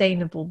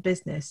sustainable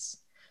business.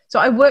 So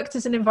I worked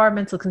as an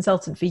environmental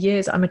consultant for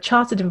years. I'm a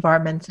chartered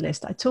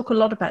environmentalist. I talk a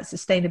lot about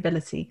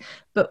sustainability,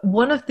 but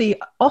one of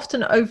the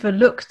often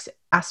overlooked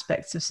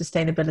aspects of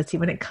sustainability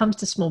when it comes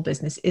to small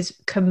business is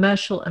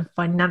commercial and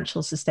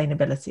financial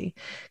sustainability.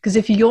 Because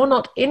if you're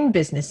not in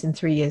business in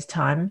 3 years'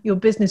 time, your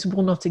business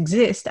will not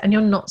exist and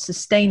you're not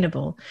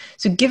sustainable.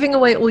 So giving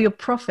away all your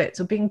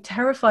profits, or being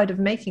terrified of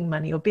making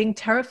money, or being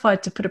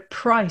terrified to put a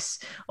price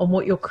on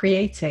what you're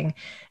creating,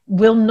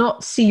 will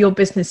not see your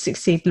business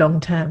succeed long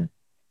term.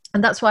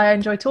 And that's why I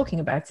enjoy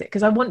talking about it,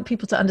 because I want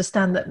people to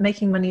understand that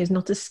making money is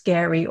not a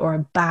scary or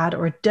a bad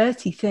or a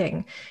dirty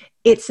thing.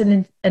 It's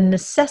a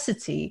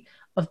necessity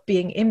of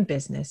being in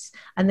business.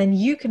 And then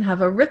you can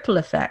have a ripple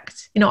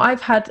effect. You know,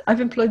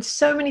 I've employed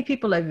so many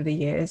people over the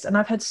years, and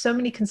I've had so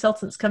many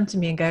consultants come to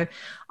me and go,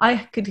 I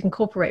could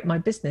incorporate my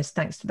business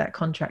thanks to that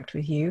contract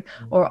with you,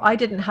 or I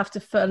didn't have to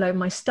furlough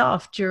my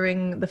staff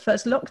during the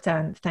first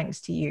lockdown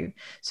thanks to you.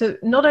 So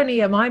not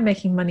only am I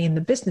making money in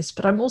the business,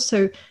 but I'm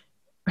also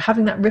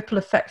having that ripple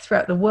effect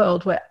throughout the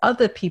world where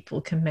other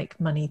people can make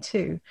money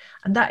too.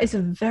 And that is a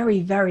very,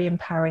 very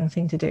empowering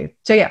thing to do.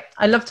 So yeah,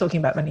 I love talking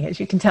about money, as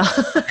you can tell.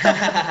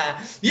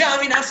 Yeah, I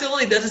mean,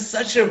 absolutely. That is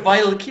such a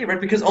vital key,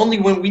 right? Because only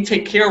when we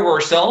take care of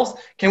ourselves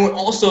can we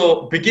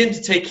also begin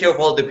to take care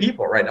of other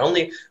people, right?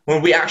 Only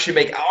when we actually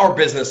make our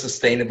business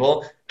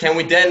sustainable can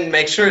we then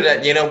make sure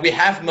that, you know, we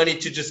have money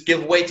to just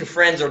give away to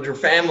friends or to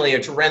family or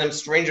to random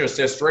strangers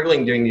that are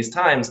struggling during these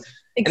times.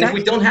 Exactly. And if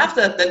we don't have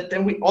that,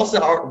 then we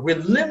also we're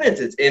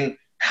limited in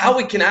how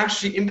we can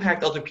actually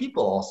impact other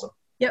people also.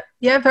 Yep.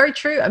 Yeah, very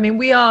true. I mean,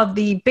 we are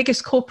the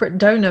biggest corporate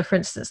donor, for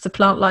instance, to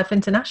Plant Life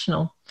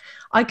International.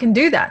 I can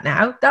do that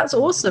now. That's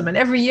awesome. And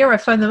every year I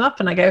phone them up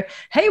and I go,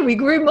 hey, we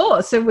grew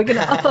more, so we're going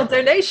to up our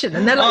donation.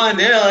 And they're like,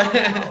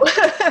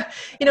 oh,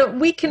 you know,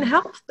 we can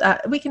help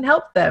that. We can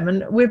help them.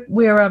 And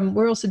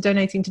we're also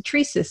donating to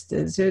Tree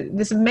Sisters,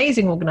 this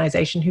amazing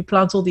organization who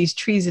plants all these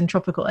trees in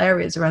tropical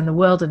areas around the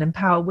world and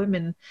empower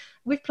women.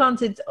 We've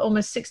planted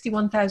almost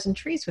 61,000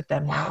 trees with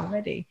them now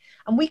already.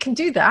 And we can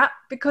do that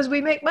because we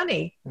make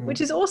money,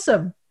 which is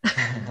awesome.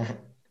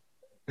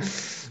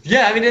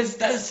 Yeah, I mean,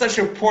 that is such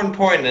an important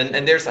point.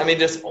 And there's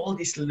all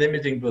these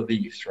limiting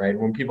beliefs, right?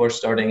 When people are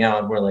starting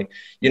out, where like,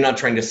 you're not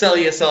trying to sell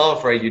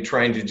yourself, right? You're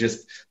trying to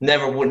just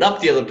never one up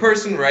the other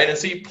person, right? And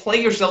so you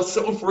play yourself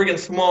so friggin'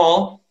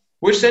 small,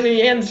 which then in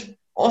the end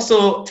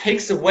also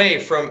takes away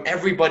from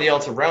everybody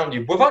else around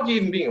you without you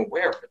even being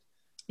aware of it.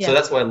 Yeah. So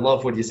that's why I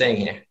love what you're saying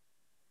here.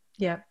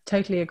 Yeah,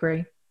 totally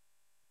agree.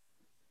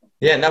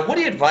 Yeah. Now, what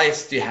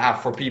advice do you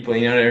have for people,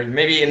 you know,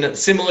 maybe in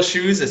similar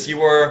shoes as you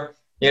were,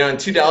 you know, in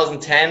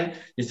 2010,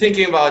 you're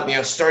thinking about, you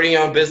know, starting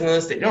your own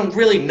business. They don't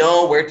really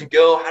know where to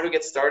go, how to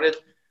get started.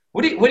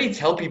 What do you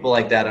tell people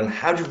like that on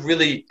how to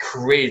really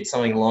create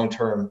something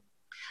long-term?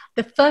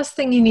 The first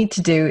thing you need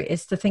to do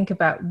is to think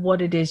about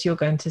what it is you're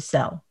going to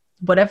sell.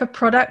 Whatever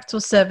product or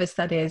service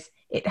that is,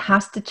 it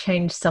has to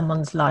change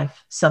someone's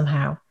life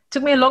somehow. It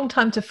took me a long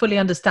time to fully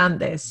understand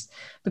this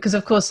because,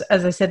 of course,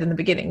 as I said in the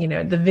beginning, you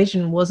know, the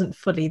vision wasn't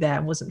fully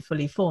there, wasn't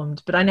fully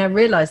formed. But I now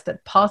realize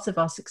that part of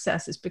our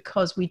success is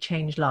because we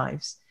change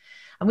lives.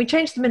 And we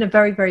change them in a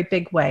very, very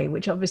big way,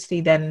 which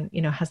obviously then,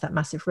 you know, has that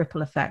massive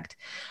ripple effect.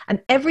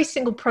 And every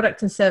single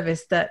product and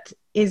service that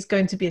is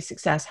going to be a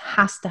success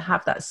has to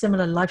have that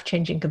similar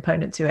life-changing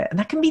component to it. And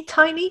that can be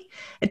tiny.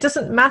 It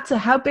doesn't matter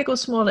how big or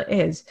small it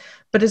is.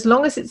 But as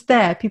long as it's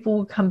there, people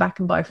will come back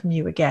and buy from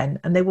you again.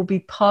 And they will be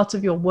part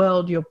of your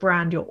world, your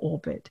brand, your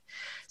orbit.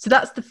 So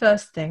that's the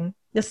first thing.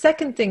 The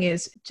second thing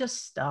is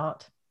just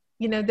start.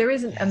 You know, there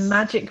isn't a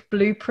magic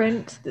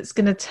blueprint that's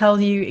going to tell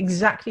you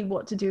exactly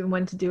what to do and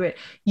when to do it.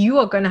 You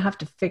are going to have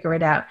to figure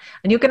it out.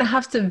 And you're going to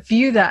have to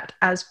view that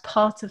as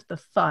part of the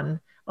fun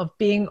of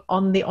being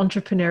on the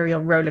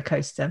entrepreneurial roller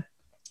coaster,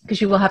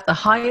 because you will have the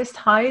highest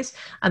highs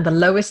and the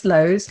lowest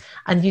lows.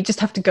 And you just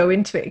have to go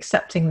into it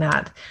accepting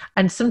that.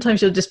 And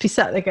sometimes you'll just be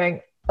sat there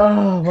going,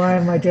 oh, why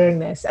am I doing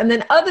this? And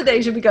then other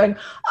days you'll be going,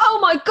 oh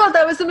my God,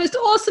 that was the most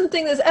awesome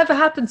thing that's ever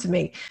happened to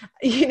me.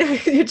 You know,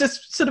 you're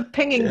just sort of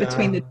pinging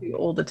between the two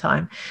all the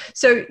time.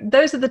 So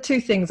those are the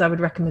two things I would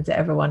recommend to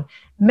everyone.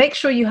 Make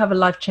sure you have a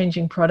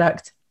life-changing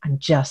product and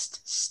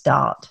just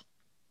start.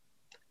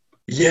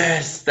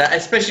 Yes, that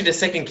especially the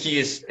second key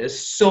is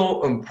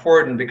so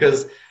important,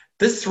 because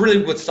this is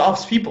really what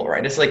stops people,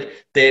 right? It's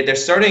like they're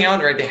starting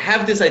out, right? They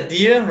have this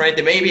idea, right?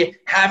 They maybe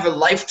have a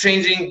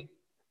life-changing,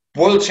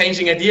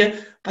 world-changing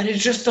idea, but they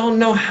just don't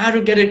know how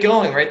to get it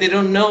going, right? They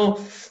don't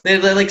know,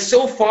 they're like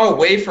so far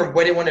away from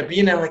where they want to be,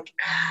 and they're like,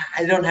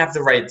 I don't have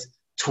the right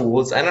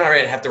tools. I don't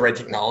already have the right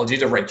technology,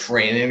 the right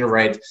training, the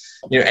right,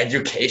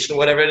 education,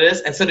 whatever it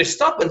is. And so they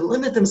stop and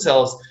limit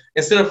themselves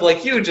instead of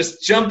like you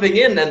just jumping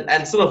in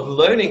and sort of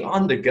learning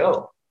on the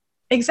go.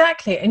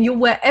 Exactly. And you'll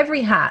wear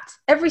every hat,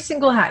 every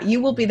single hat. You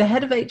will be the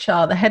head of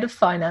HR, the head of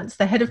finance,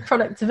 the head of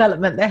product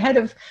development, the head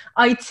of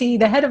IT,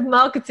 the head of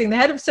marketing, the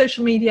head of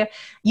social media.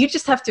 You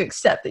just have to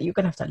accept that you're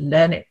going to have to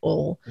learn it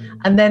all.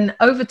 And then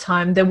over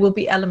time, there will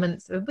be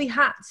elements, there'll be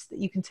hats that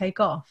you can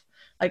take off.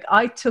 Like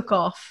I took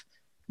off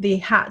the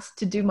hats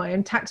to do my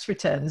own tax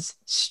returns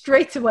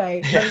straight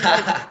away.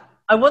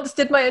 I once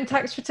did my own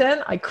tax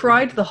return. I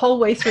cried the whole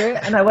way through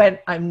it and I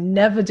went, I'm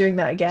never doing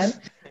that again.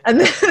 And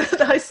then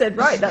I said,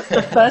 right, that's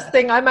the first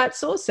thing I'm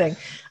outsourcing.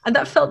 And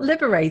that felt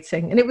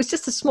liberating. And it was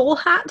just a small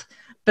hat,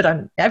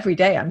 but every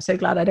day I'm so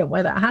glad I don't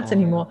wear that hat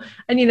anymore.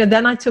 And,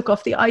 then I took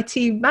off the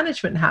IT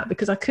management hat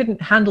because I couldn't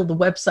handle the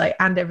website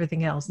and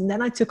everything else. And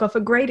then I took off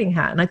a grading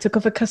hat and I took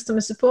off a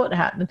customer support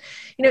hat. And,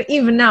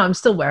 even now I'm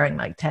still wearing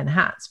like 10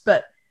 hats,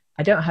 but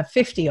I don't have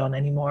 50 on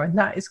anymore. And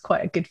that is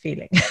quite a good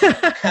feeling.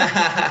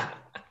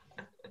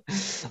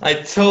 I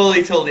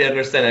totally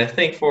understand. I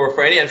think for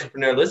any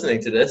entrepreneur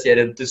listening to this,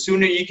 the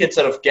sooner you can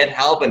sort of get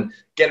help and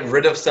get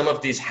rid of some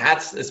of these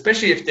hats,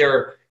 especially if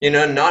they're,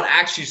 not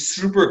actually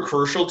super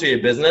crucial to your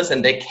business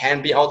and they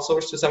can be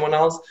outsourced to someone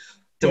else,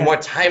 the more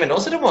time and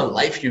also the more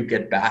life you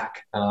get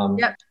back.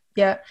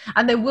 Yeah.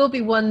 And there will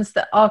be ones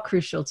that are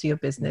crucial to your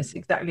business,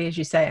 exactly as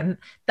you say. And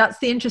that's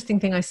the interesting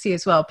thing I see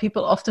as well.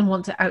 People often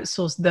want to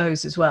outsource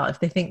those as well if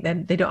they think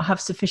that they don't have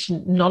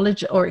sufficient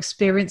knowledge or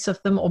experience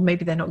of them, or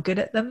maybe they're not good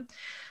at them.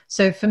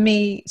 So for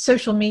me,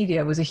 social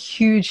media was a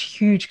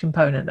huge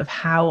component of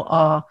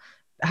how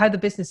the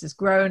business has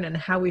grown and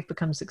how we've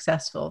become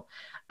successful.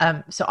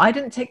 So I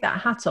didn't take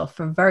that hat off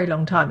for a very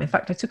long time. In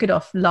fact, I took it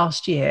off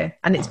last year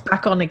and it's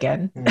back on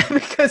again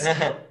because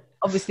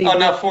obviously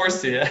not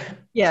forced to.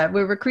 Yeah,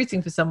 we're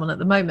recruiting for someone at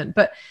the moment.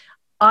 But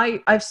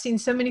I've seen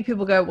so many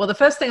people go, well, the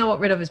first thing I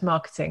want rid of is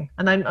marketing.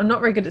 And I'm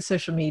not very good at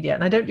social media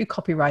and I don't do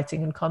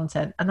copywriting and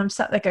content. And I'm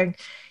sat there going,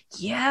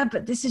 yeah,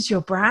 but this is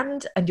your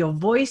brand and your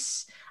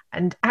voice.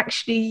 And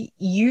actually,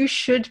 you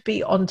should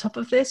be on top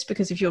of this,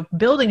 because if you're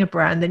building a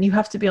brand, then you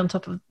have to be on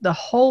top of the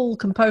whole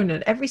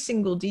component, every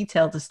single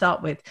detail to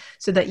start with,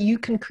 so that you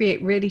can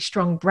create really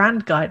strong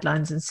brand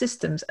guidelines and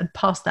systems and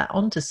pass that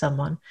on to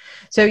someone.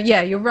 So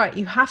yeah, you're right.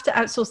 You have to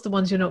outsource the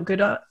ones you're not good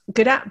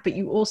at, but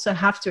you also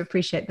have to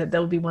appreciate that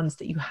there'll be ones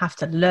that you have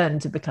to learn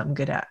to become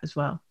good at as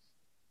well.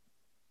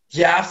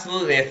 Yeah,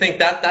 absolutely. I think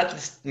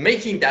that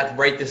making that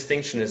right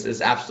distinction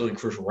is absolutely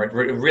crucial, right?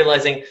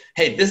 Realizing,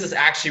 hey, this is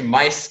actually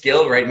my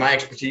skill, right? My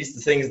expertise, the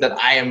things that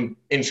I am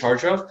in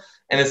charge of,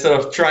 and instead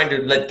of trying to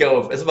let go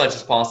of as much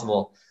as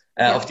possible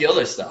of the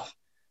other stuff.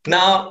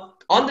 Now,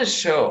 on the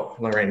show,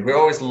 Lorraine, we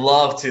always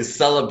love to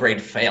celebrate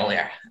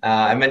failure.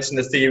 I mentioned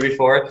this to you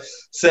before.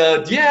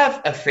 So do you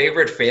have a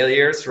favorite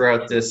failure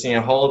throughout this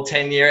whole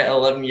 10-year,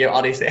 11-year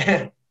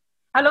odyssey?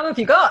 How long have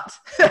you got?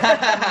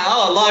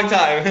 Oh, a long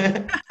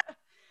time.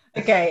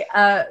 Okay,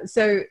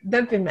 so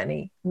there have been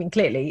many. I mean,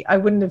 clearly, I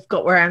wouldn't have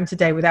got where I am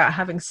today without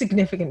having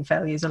significant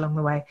failures along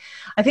the way.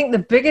 I think the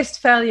biggest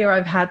failure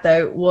I've had,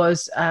 though,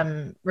 was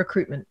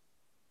recruitment.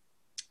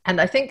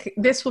 And I think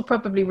this will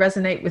probably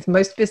resonate with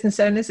most business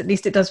owners, at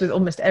least it does with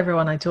almost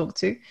everyone I talk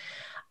to.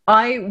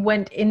 I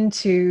went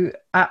into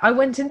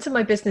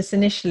my business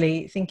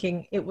initially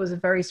thinking it was a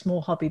very small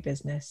hobby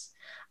business.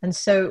 And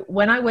so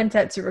when I went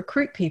out to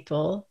recruit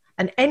people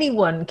and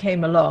anyone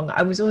came along,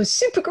 I was always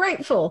super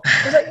grateful.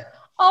 I was like,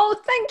 oh,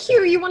 thank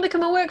you. You want to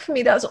come and work for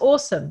me? That's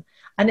awesome.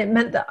 And it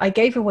meant that I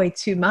gave away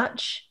too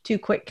much too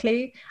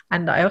quickly.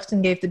 And I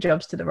often gave the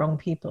jobs to the wrong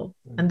people.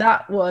 And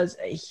that was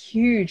a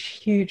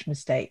huge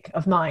mistake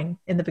of mine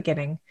in the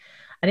beginning.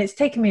 And it's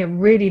taken me a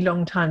really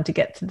long time to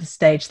get to the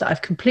stage that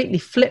I've completely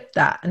flipped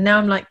that. And now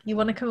I'm like, you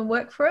want to come and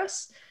work for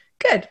us?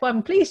 Good. Well,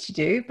 I'm pleased you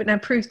do, but now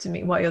prove to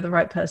me why you're the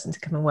right person to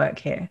come and work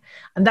here.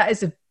 And that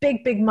is a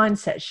big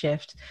mindset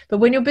shift. But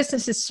when your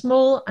business is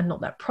small and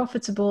not that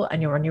profitable and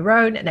you're on your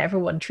own and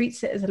everyone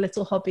treats it as a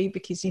little hobby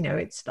because,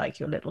 it's like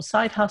your little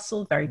side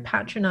hustle, very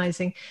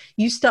patronizing,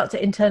 you start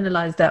to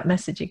internalize that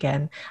message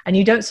again. And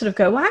you don't sort of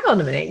go, well, hang on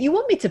a minute, you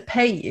want me to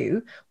pay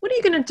you? What are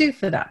you going to do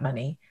for that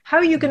money? How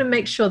are you going to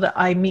make sure that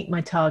I meet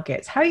my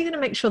targets? How are you going to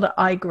make sure that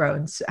I grow?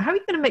 And how are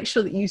you going to make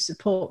sure that you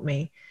support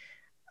me?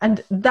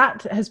 And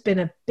that has been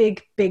a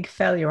big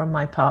failure on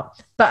my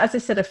part. But as I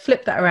said, I've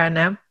flipped that around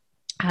now.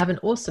 I have an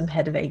awesome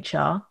head of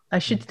HR. I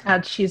should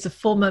add, she is a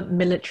former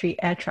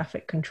military air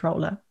traffic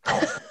controller.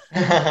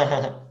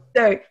 So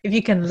if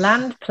you can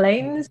land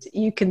planes,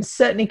 you can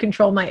certainly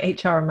control my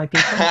HR and my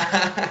people.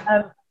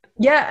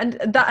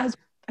 And that has,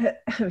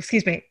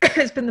 excuse me,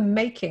 it's been the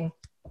making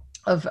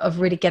of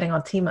really getting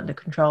our team under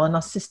control and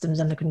our systems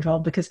under control,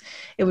 because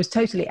it was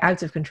totally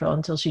out of control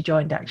until she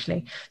joined,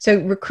 actually. So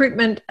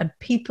recruitment and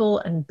people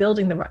and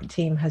building the right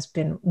team has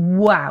been,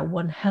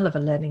 one hell of a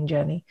learning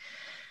journey.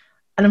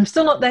 And I'm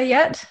still not there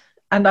yet.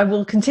 And I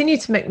will continue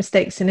to make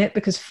mistakes in it,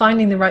 because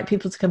finding the right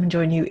people to come and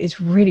join you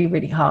is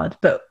really hard.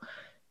 But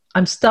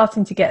I'm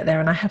starting to get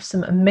there, and I have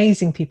some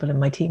amazing people in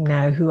my team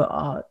now who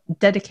are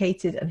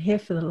dedicated and here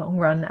for the long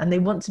run, and they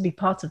want to be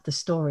part of the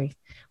story,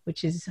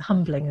 which is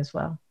humbling as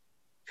well.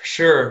 For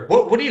sure.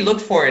 What do you look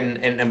for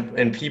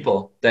in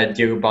people that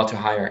you're about to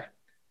hire?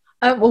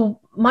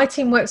 Well, my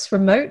team works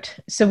remote.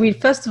 So we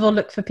first of all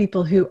look for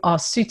people who are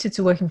suited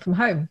to working from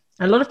home.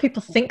 A lot of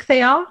people think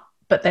they are,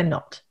 but they're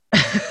not.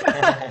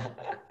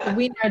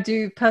 We now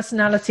do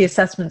personality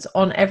assessments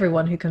on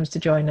everyone who comes to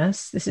join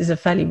us. This is a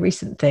fairly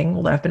recent thing,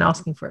 although I've been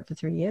asking for it for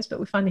 3 years,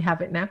 but we finally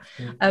have it now.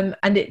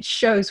 And it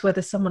shows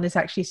whether someone is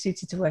actually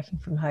suited to working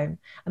from home.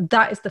 And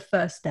that is the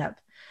first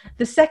step.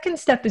 The second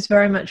step is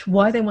very much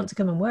why they want to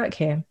come and work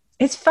here.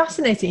 It's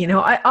fascinating. You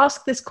know, I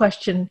ask this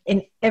question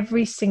in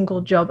every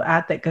single job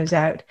ad that goes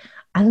out,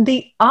 and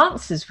the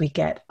answers we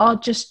get are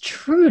just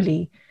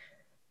truly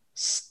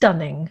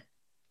stunning.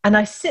 And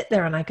I sit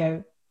there and I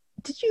go,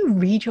 did you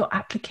read your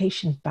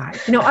application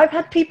back? You know, I've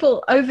had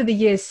people over the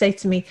years say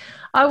to me,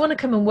 I want to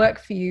come and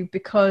work for you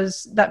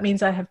because that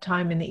means I have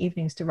time in the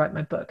evenings to write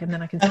my book, and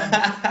then I can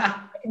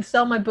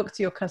sell my book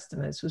to your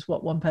customers, was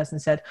what one person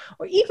said.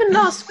 Or even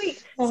last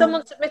week,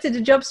 someone submitted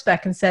a job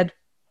spec and said,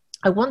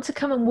 I want to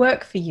come and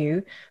work for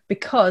you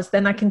because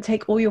then I can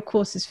take all your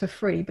courses for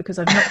free because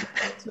I've not been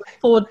able to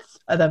afford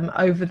them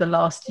over the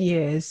last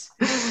years.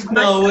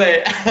 No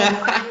way.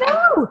 I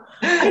know.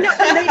 And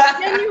they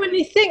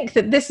genuinely think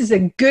that this is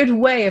a good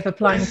way of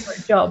applying for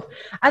a job.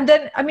 And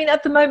then, I mean,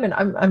 at the moment,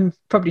 I'm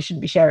probably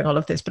shouldn't be sharing all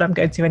of this, but I'm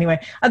going to anyway.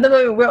 At the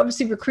moment, we're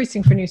obviously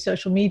recruiting for a new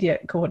social media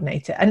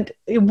coordinator. And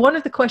one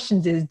of the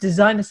questions is,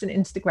 design us an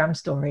Instagram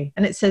story.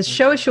 And it says,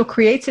 show us your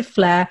creative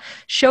flair.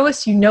 Show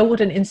us you know what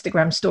an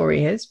Instagram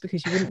story is,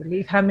 because you wouldn't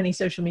believe how many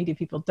social media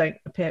people don't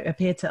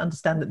appear to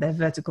understand that they're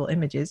vertical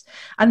images.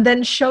 And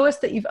then show us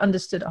that you've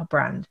understood our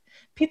brand.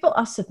 People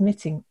are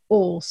submitting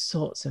all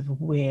sorts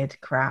of weird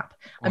crap.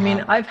 Wow. I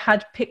mean, I've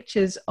had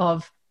pictures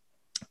of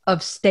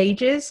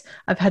stages.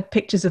 I've had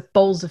pictures of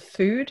bowls of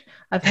food.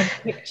 I've had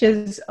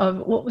pictures of,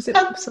 what was it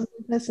some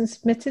person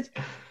submitted?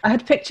 I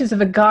had pictures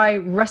of a guy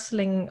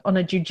wrestling on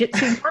a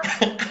jiu-jitsu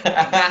mat.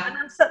 And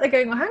I'm sat there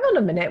going, well, hang on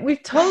a minute.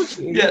 We've told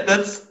you. Yeah,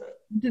 that's...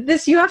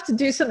 this, you have to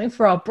do something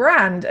for our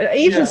brand. It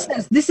even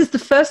says this is the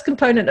first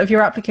component of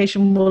your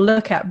application we'll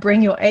look at,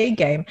 bring your A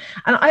game.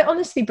 And I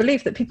honestly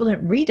believe that people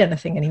don't read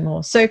anything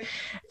anymore. So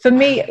for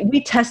me,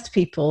 we test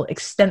people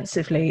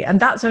extensively, and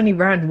that's only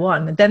round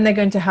one. And then they're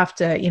going to have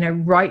to, you know,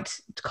 write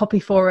copy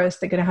for us.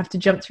 They're going to have to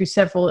jump through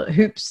several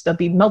hoops. There'll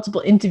be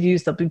multiple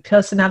interviews. There'll be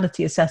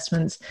personality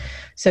assessments.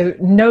 So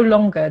no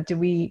longer do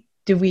we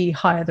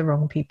hire the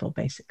wrong people,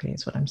 basically,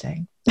 is what I'm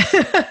saying.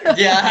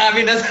 Yeah, I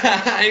mean, that's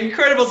an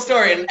incredible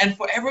story. And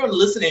for everyone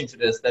listening to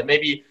this that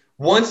maybe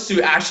wants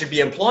to actually be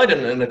employed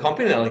in a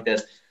company like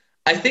this,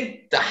 I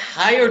think the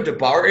higher the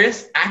bar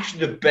is,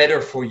 actually the better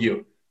for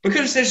you.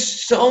 Because there's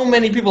so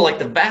many people, like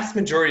the vast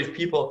majority of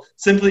people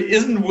simply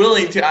isn't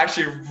willing to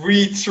actually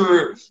read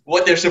through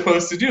what they're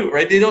supposed to do,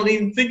 right? They don't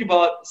even think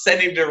about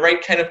sending the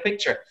right kind of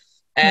picture.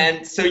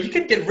 And so you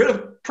can get rid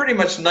of pretty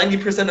much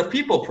 90% of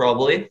people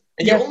probably,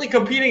 and you're only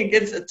competing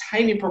against a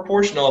tiny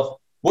proportion of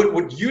what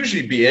would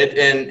usually be it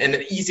in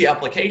an easy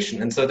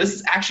application. And so this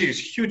is actually a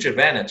huge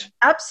advantage.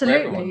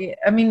 Absolutely.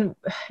 I mean,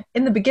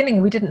 in the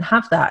beginning, we didn't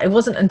have that. It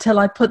wasn't until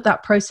I put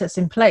that process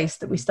in place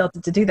that we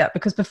started to do that,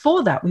 because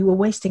before that, we were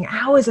wasting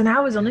hours and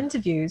hours on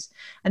interviews.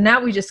 And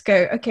now we just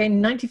go, okay,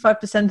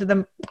 95% of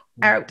them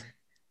out.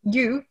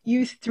 You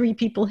 3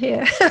 people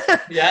here.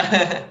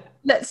 Yeah.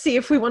 Let's see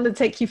if we want to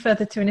take you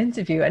further to an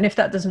interview. And if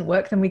that doesn't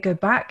work, then we go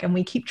back and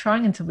we keep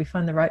trying until we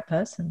find the right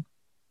person.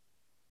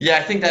 Yeah,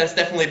 I think that's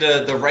definitely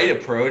the right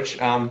approach.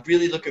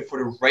 Really looking for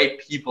the right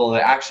people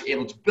that are actually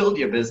able to build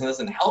your business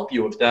and help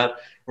you with that,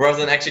 rather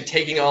than actually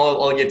taking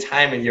all your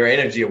time and your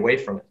energy away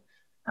from it.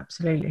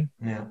 Absolutely.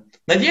 Yeah.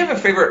 Now, do you have a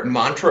favorite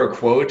mantra or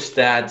quote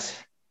that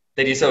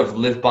you sort of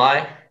live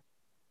by?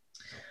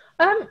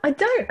 I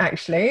don't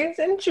actually. It's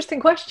an interesting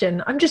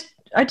question.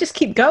 I just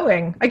keep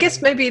going. I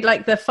guess maybe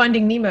like the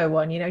Finding Nemo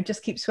one, you know,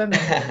 just keep swimming.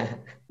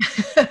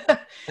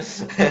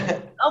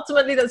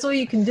 Ultimately, that's all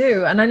you can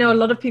do. And I know a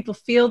lot of people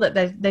feel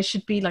that there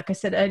should be, like I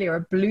said earlier,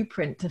 a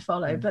blueprint to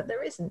follow, but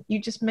there isn't.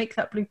 You just make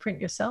that blueprint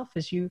yourself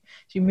as you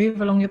move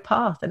along your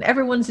path, and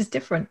everyone's is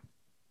different.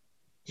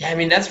 Yeah, I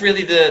mean, that's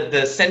really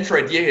the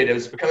central idea here. It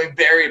was becoming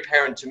very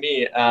apparent to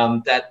me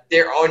that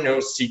there are no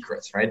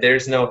secrets, right?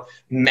 There's no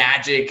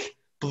magic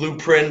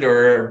blueprint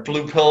or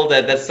blue pill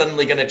that's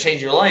suddenly going to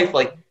change your life.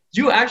 Like,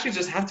 you actually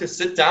just have to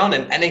sit down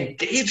and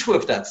engage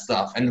with that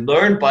stuff and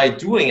learn by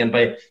doing and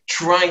by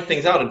trying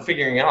things out and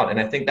figuring out. And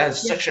I think that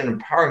is such an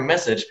empowering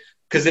message,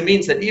 because it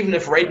means that even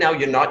if right now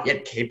you're not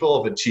yet capable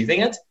of achieving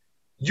it,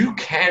 you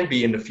can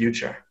be in the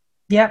future.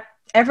 Yeah,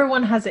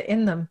 everyone has it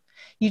in them.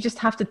 You just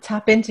have to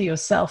tap into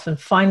yourself and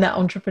find that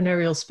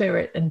entrepreneurial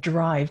spirit and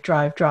drive.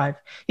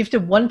 You have to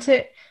want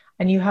it,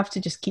 and you have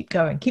to just keep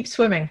going. Keep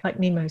swimming, like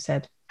Nemo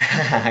said.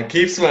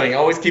 Keep swimming.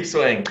 Always keep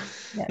swimming.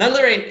 Yeah. Now,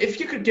 Lorraine, if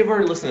you could give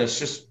our listeners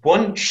just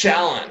one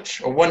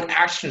challenge or one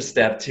action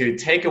step to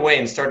take away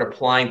and start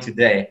applying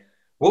today,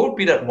 what would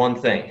be that one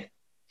thing?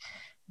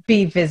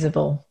 Be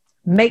visible.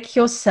 Make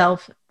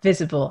yourself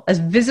visible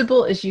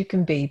as you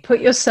can be.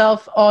 Put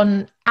yourself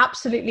on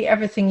absolutely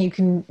everything you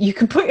can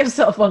put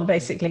yourself on,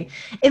 basically.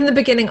 In the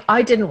beginning,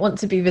 I didn't want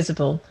to be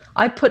visible.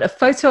 I put a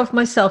photo of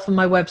myself on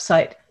my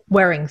website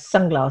wearing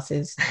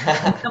sunglasses.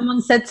 And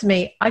someone said to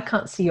me, I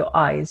can't see your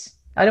eyes.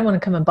 I don't want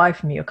to come and buy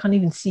from you. I can't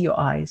even see your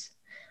eyes.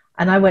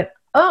 And I went,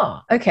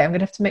 oh, okay, I'm going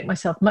to have to make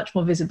myself much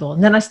more visible.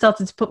 And then I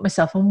started to put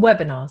myself on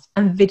webinars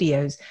and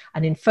videos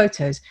and in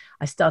photos.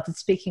 I started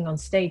speaking on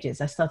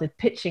stages. I started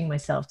pitching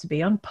myself to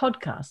be on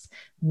podcasts.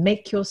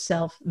 Make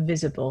yourself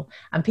visible.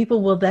 And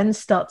people will then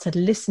start to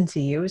listen to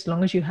you as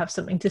long as you have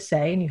something to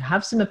say and you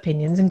have some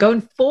opinions, and go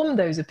and form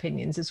those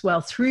opinions as well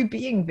through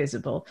being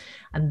visible.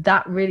 And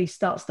that really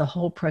starts the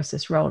whole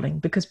process rolling,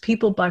 because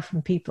people buy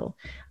from people.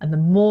 And the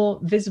more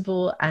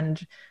visible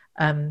and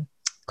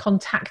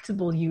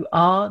contactable you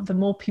are, the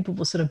more people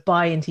will sort of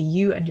buy into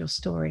you and your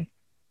story.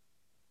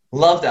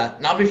 Love that.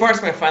 Now, before I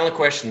ask my final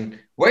question,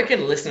 where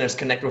can listeners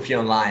connect with you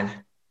online?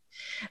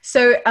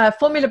 So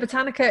Formula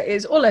Botanica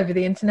is all over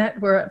the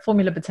internet. We're at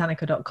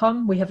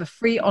formulabotanica.com. We have a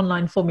free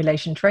online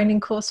formulation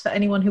training course for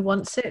anyone who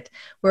wants it.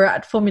 We're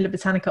at Formula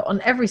Botanica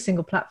on every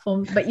single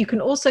platform, but you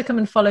can also come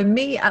and follow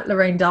me at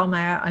Lorraine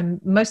Dahlmeier. I'm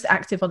most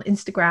active on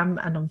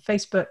Instagram and on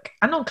Facebook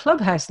and on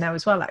Clubhouse now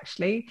as well,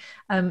 actually.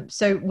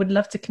 So would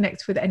love to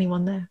connect with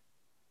anyone there.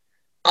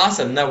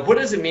 Awesome. Now, what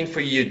does it mean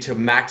for you to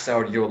max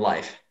out your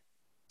life?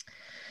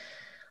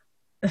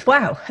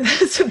 Wow,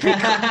 that's a big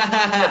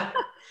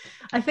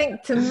I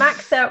think to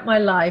max out my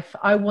life,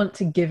 I want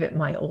to give it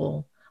my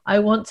all. I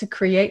want to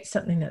create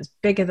something that's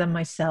bigger than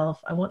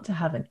myself. I want to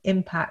have an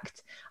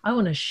impact. I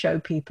want to show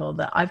people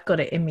that I've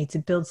got it in me to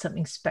build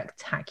something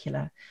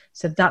spectacular.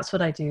 So that's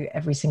what I do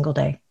every single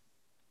day.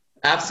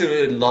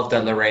 Absolutely love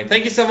that, Lorraine.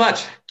 Thank you so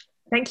much.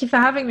 Thank you for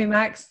having me,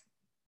 Max.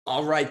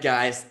 All right,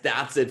 guys,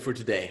 that's it for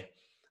today.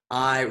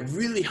 I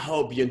really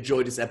hope you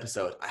enjoyed this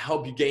episode. I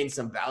hope you gained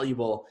some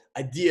valuable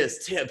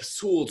ideas, tips,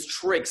 tools,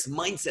 tricks,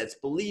 mindsets,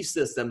 belief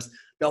systems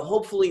that'll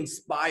hopefully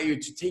inspire you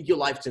to take your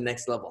life to the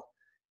next level.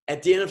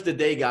 At the end of the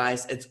day,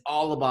 guys, it's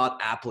all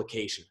about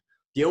application.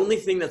 The only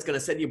thing that's going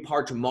to set you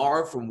apart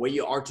tomorrow from where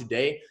you are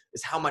today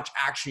is how much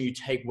action you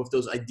take with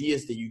those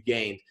ideas that you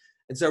gained.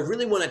 And so I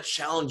really want to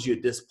challenge you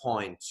at this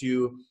point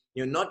to,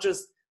 not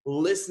just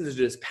listen to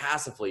this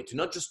passively, to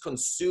not just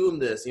consume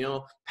this,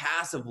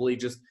 passively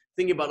just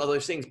thinking about other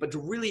things, but to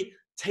really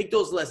take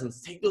those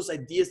lessons, take those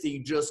ideas that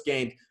you just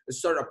gained and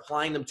start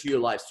applying them to your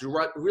lives,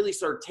 to really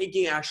start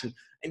taking action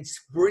and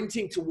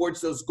sprinting towards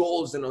those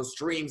goals and those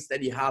dreams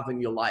that you have in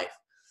your life.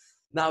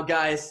 Now,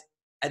 guys,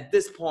 at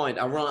this point,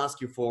 I want to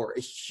ask you for a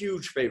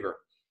huge favor.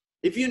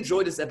 If you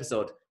enjoyed this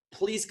episode,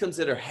 please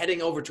consider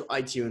heading over to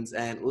iTunes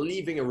and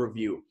leaving a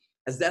review,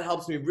 as that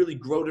helps me really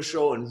grow the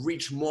show and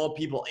reach more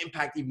people,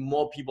 impact even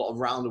more people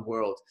around the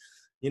world.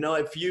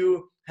 If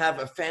you have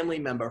a family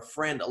member, a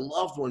friend, a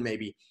loved one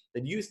maybe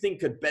that you think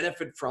could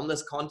benefit from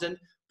this content,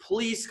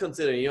 please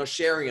consider,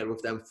 sharing it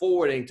with them,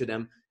 forwarding to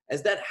them,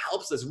 as that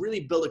helps us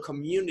really build a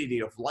community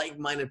of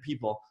like-minded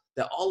people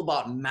that are all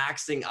about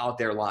maxing out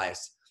their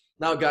lives.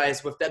 Now,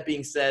 guys, with that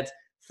being said,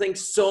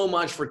 thanks so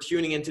much for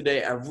tuning in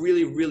today. I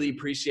really, really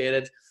appreciate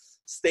it.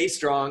 Stay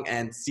strong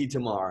and see you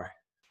tomorrow.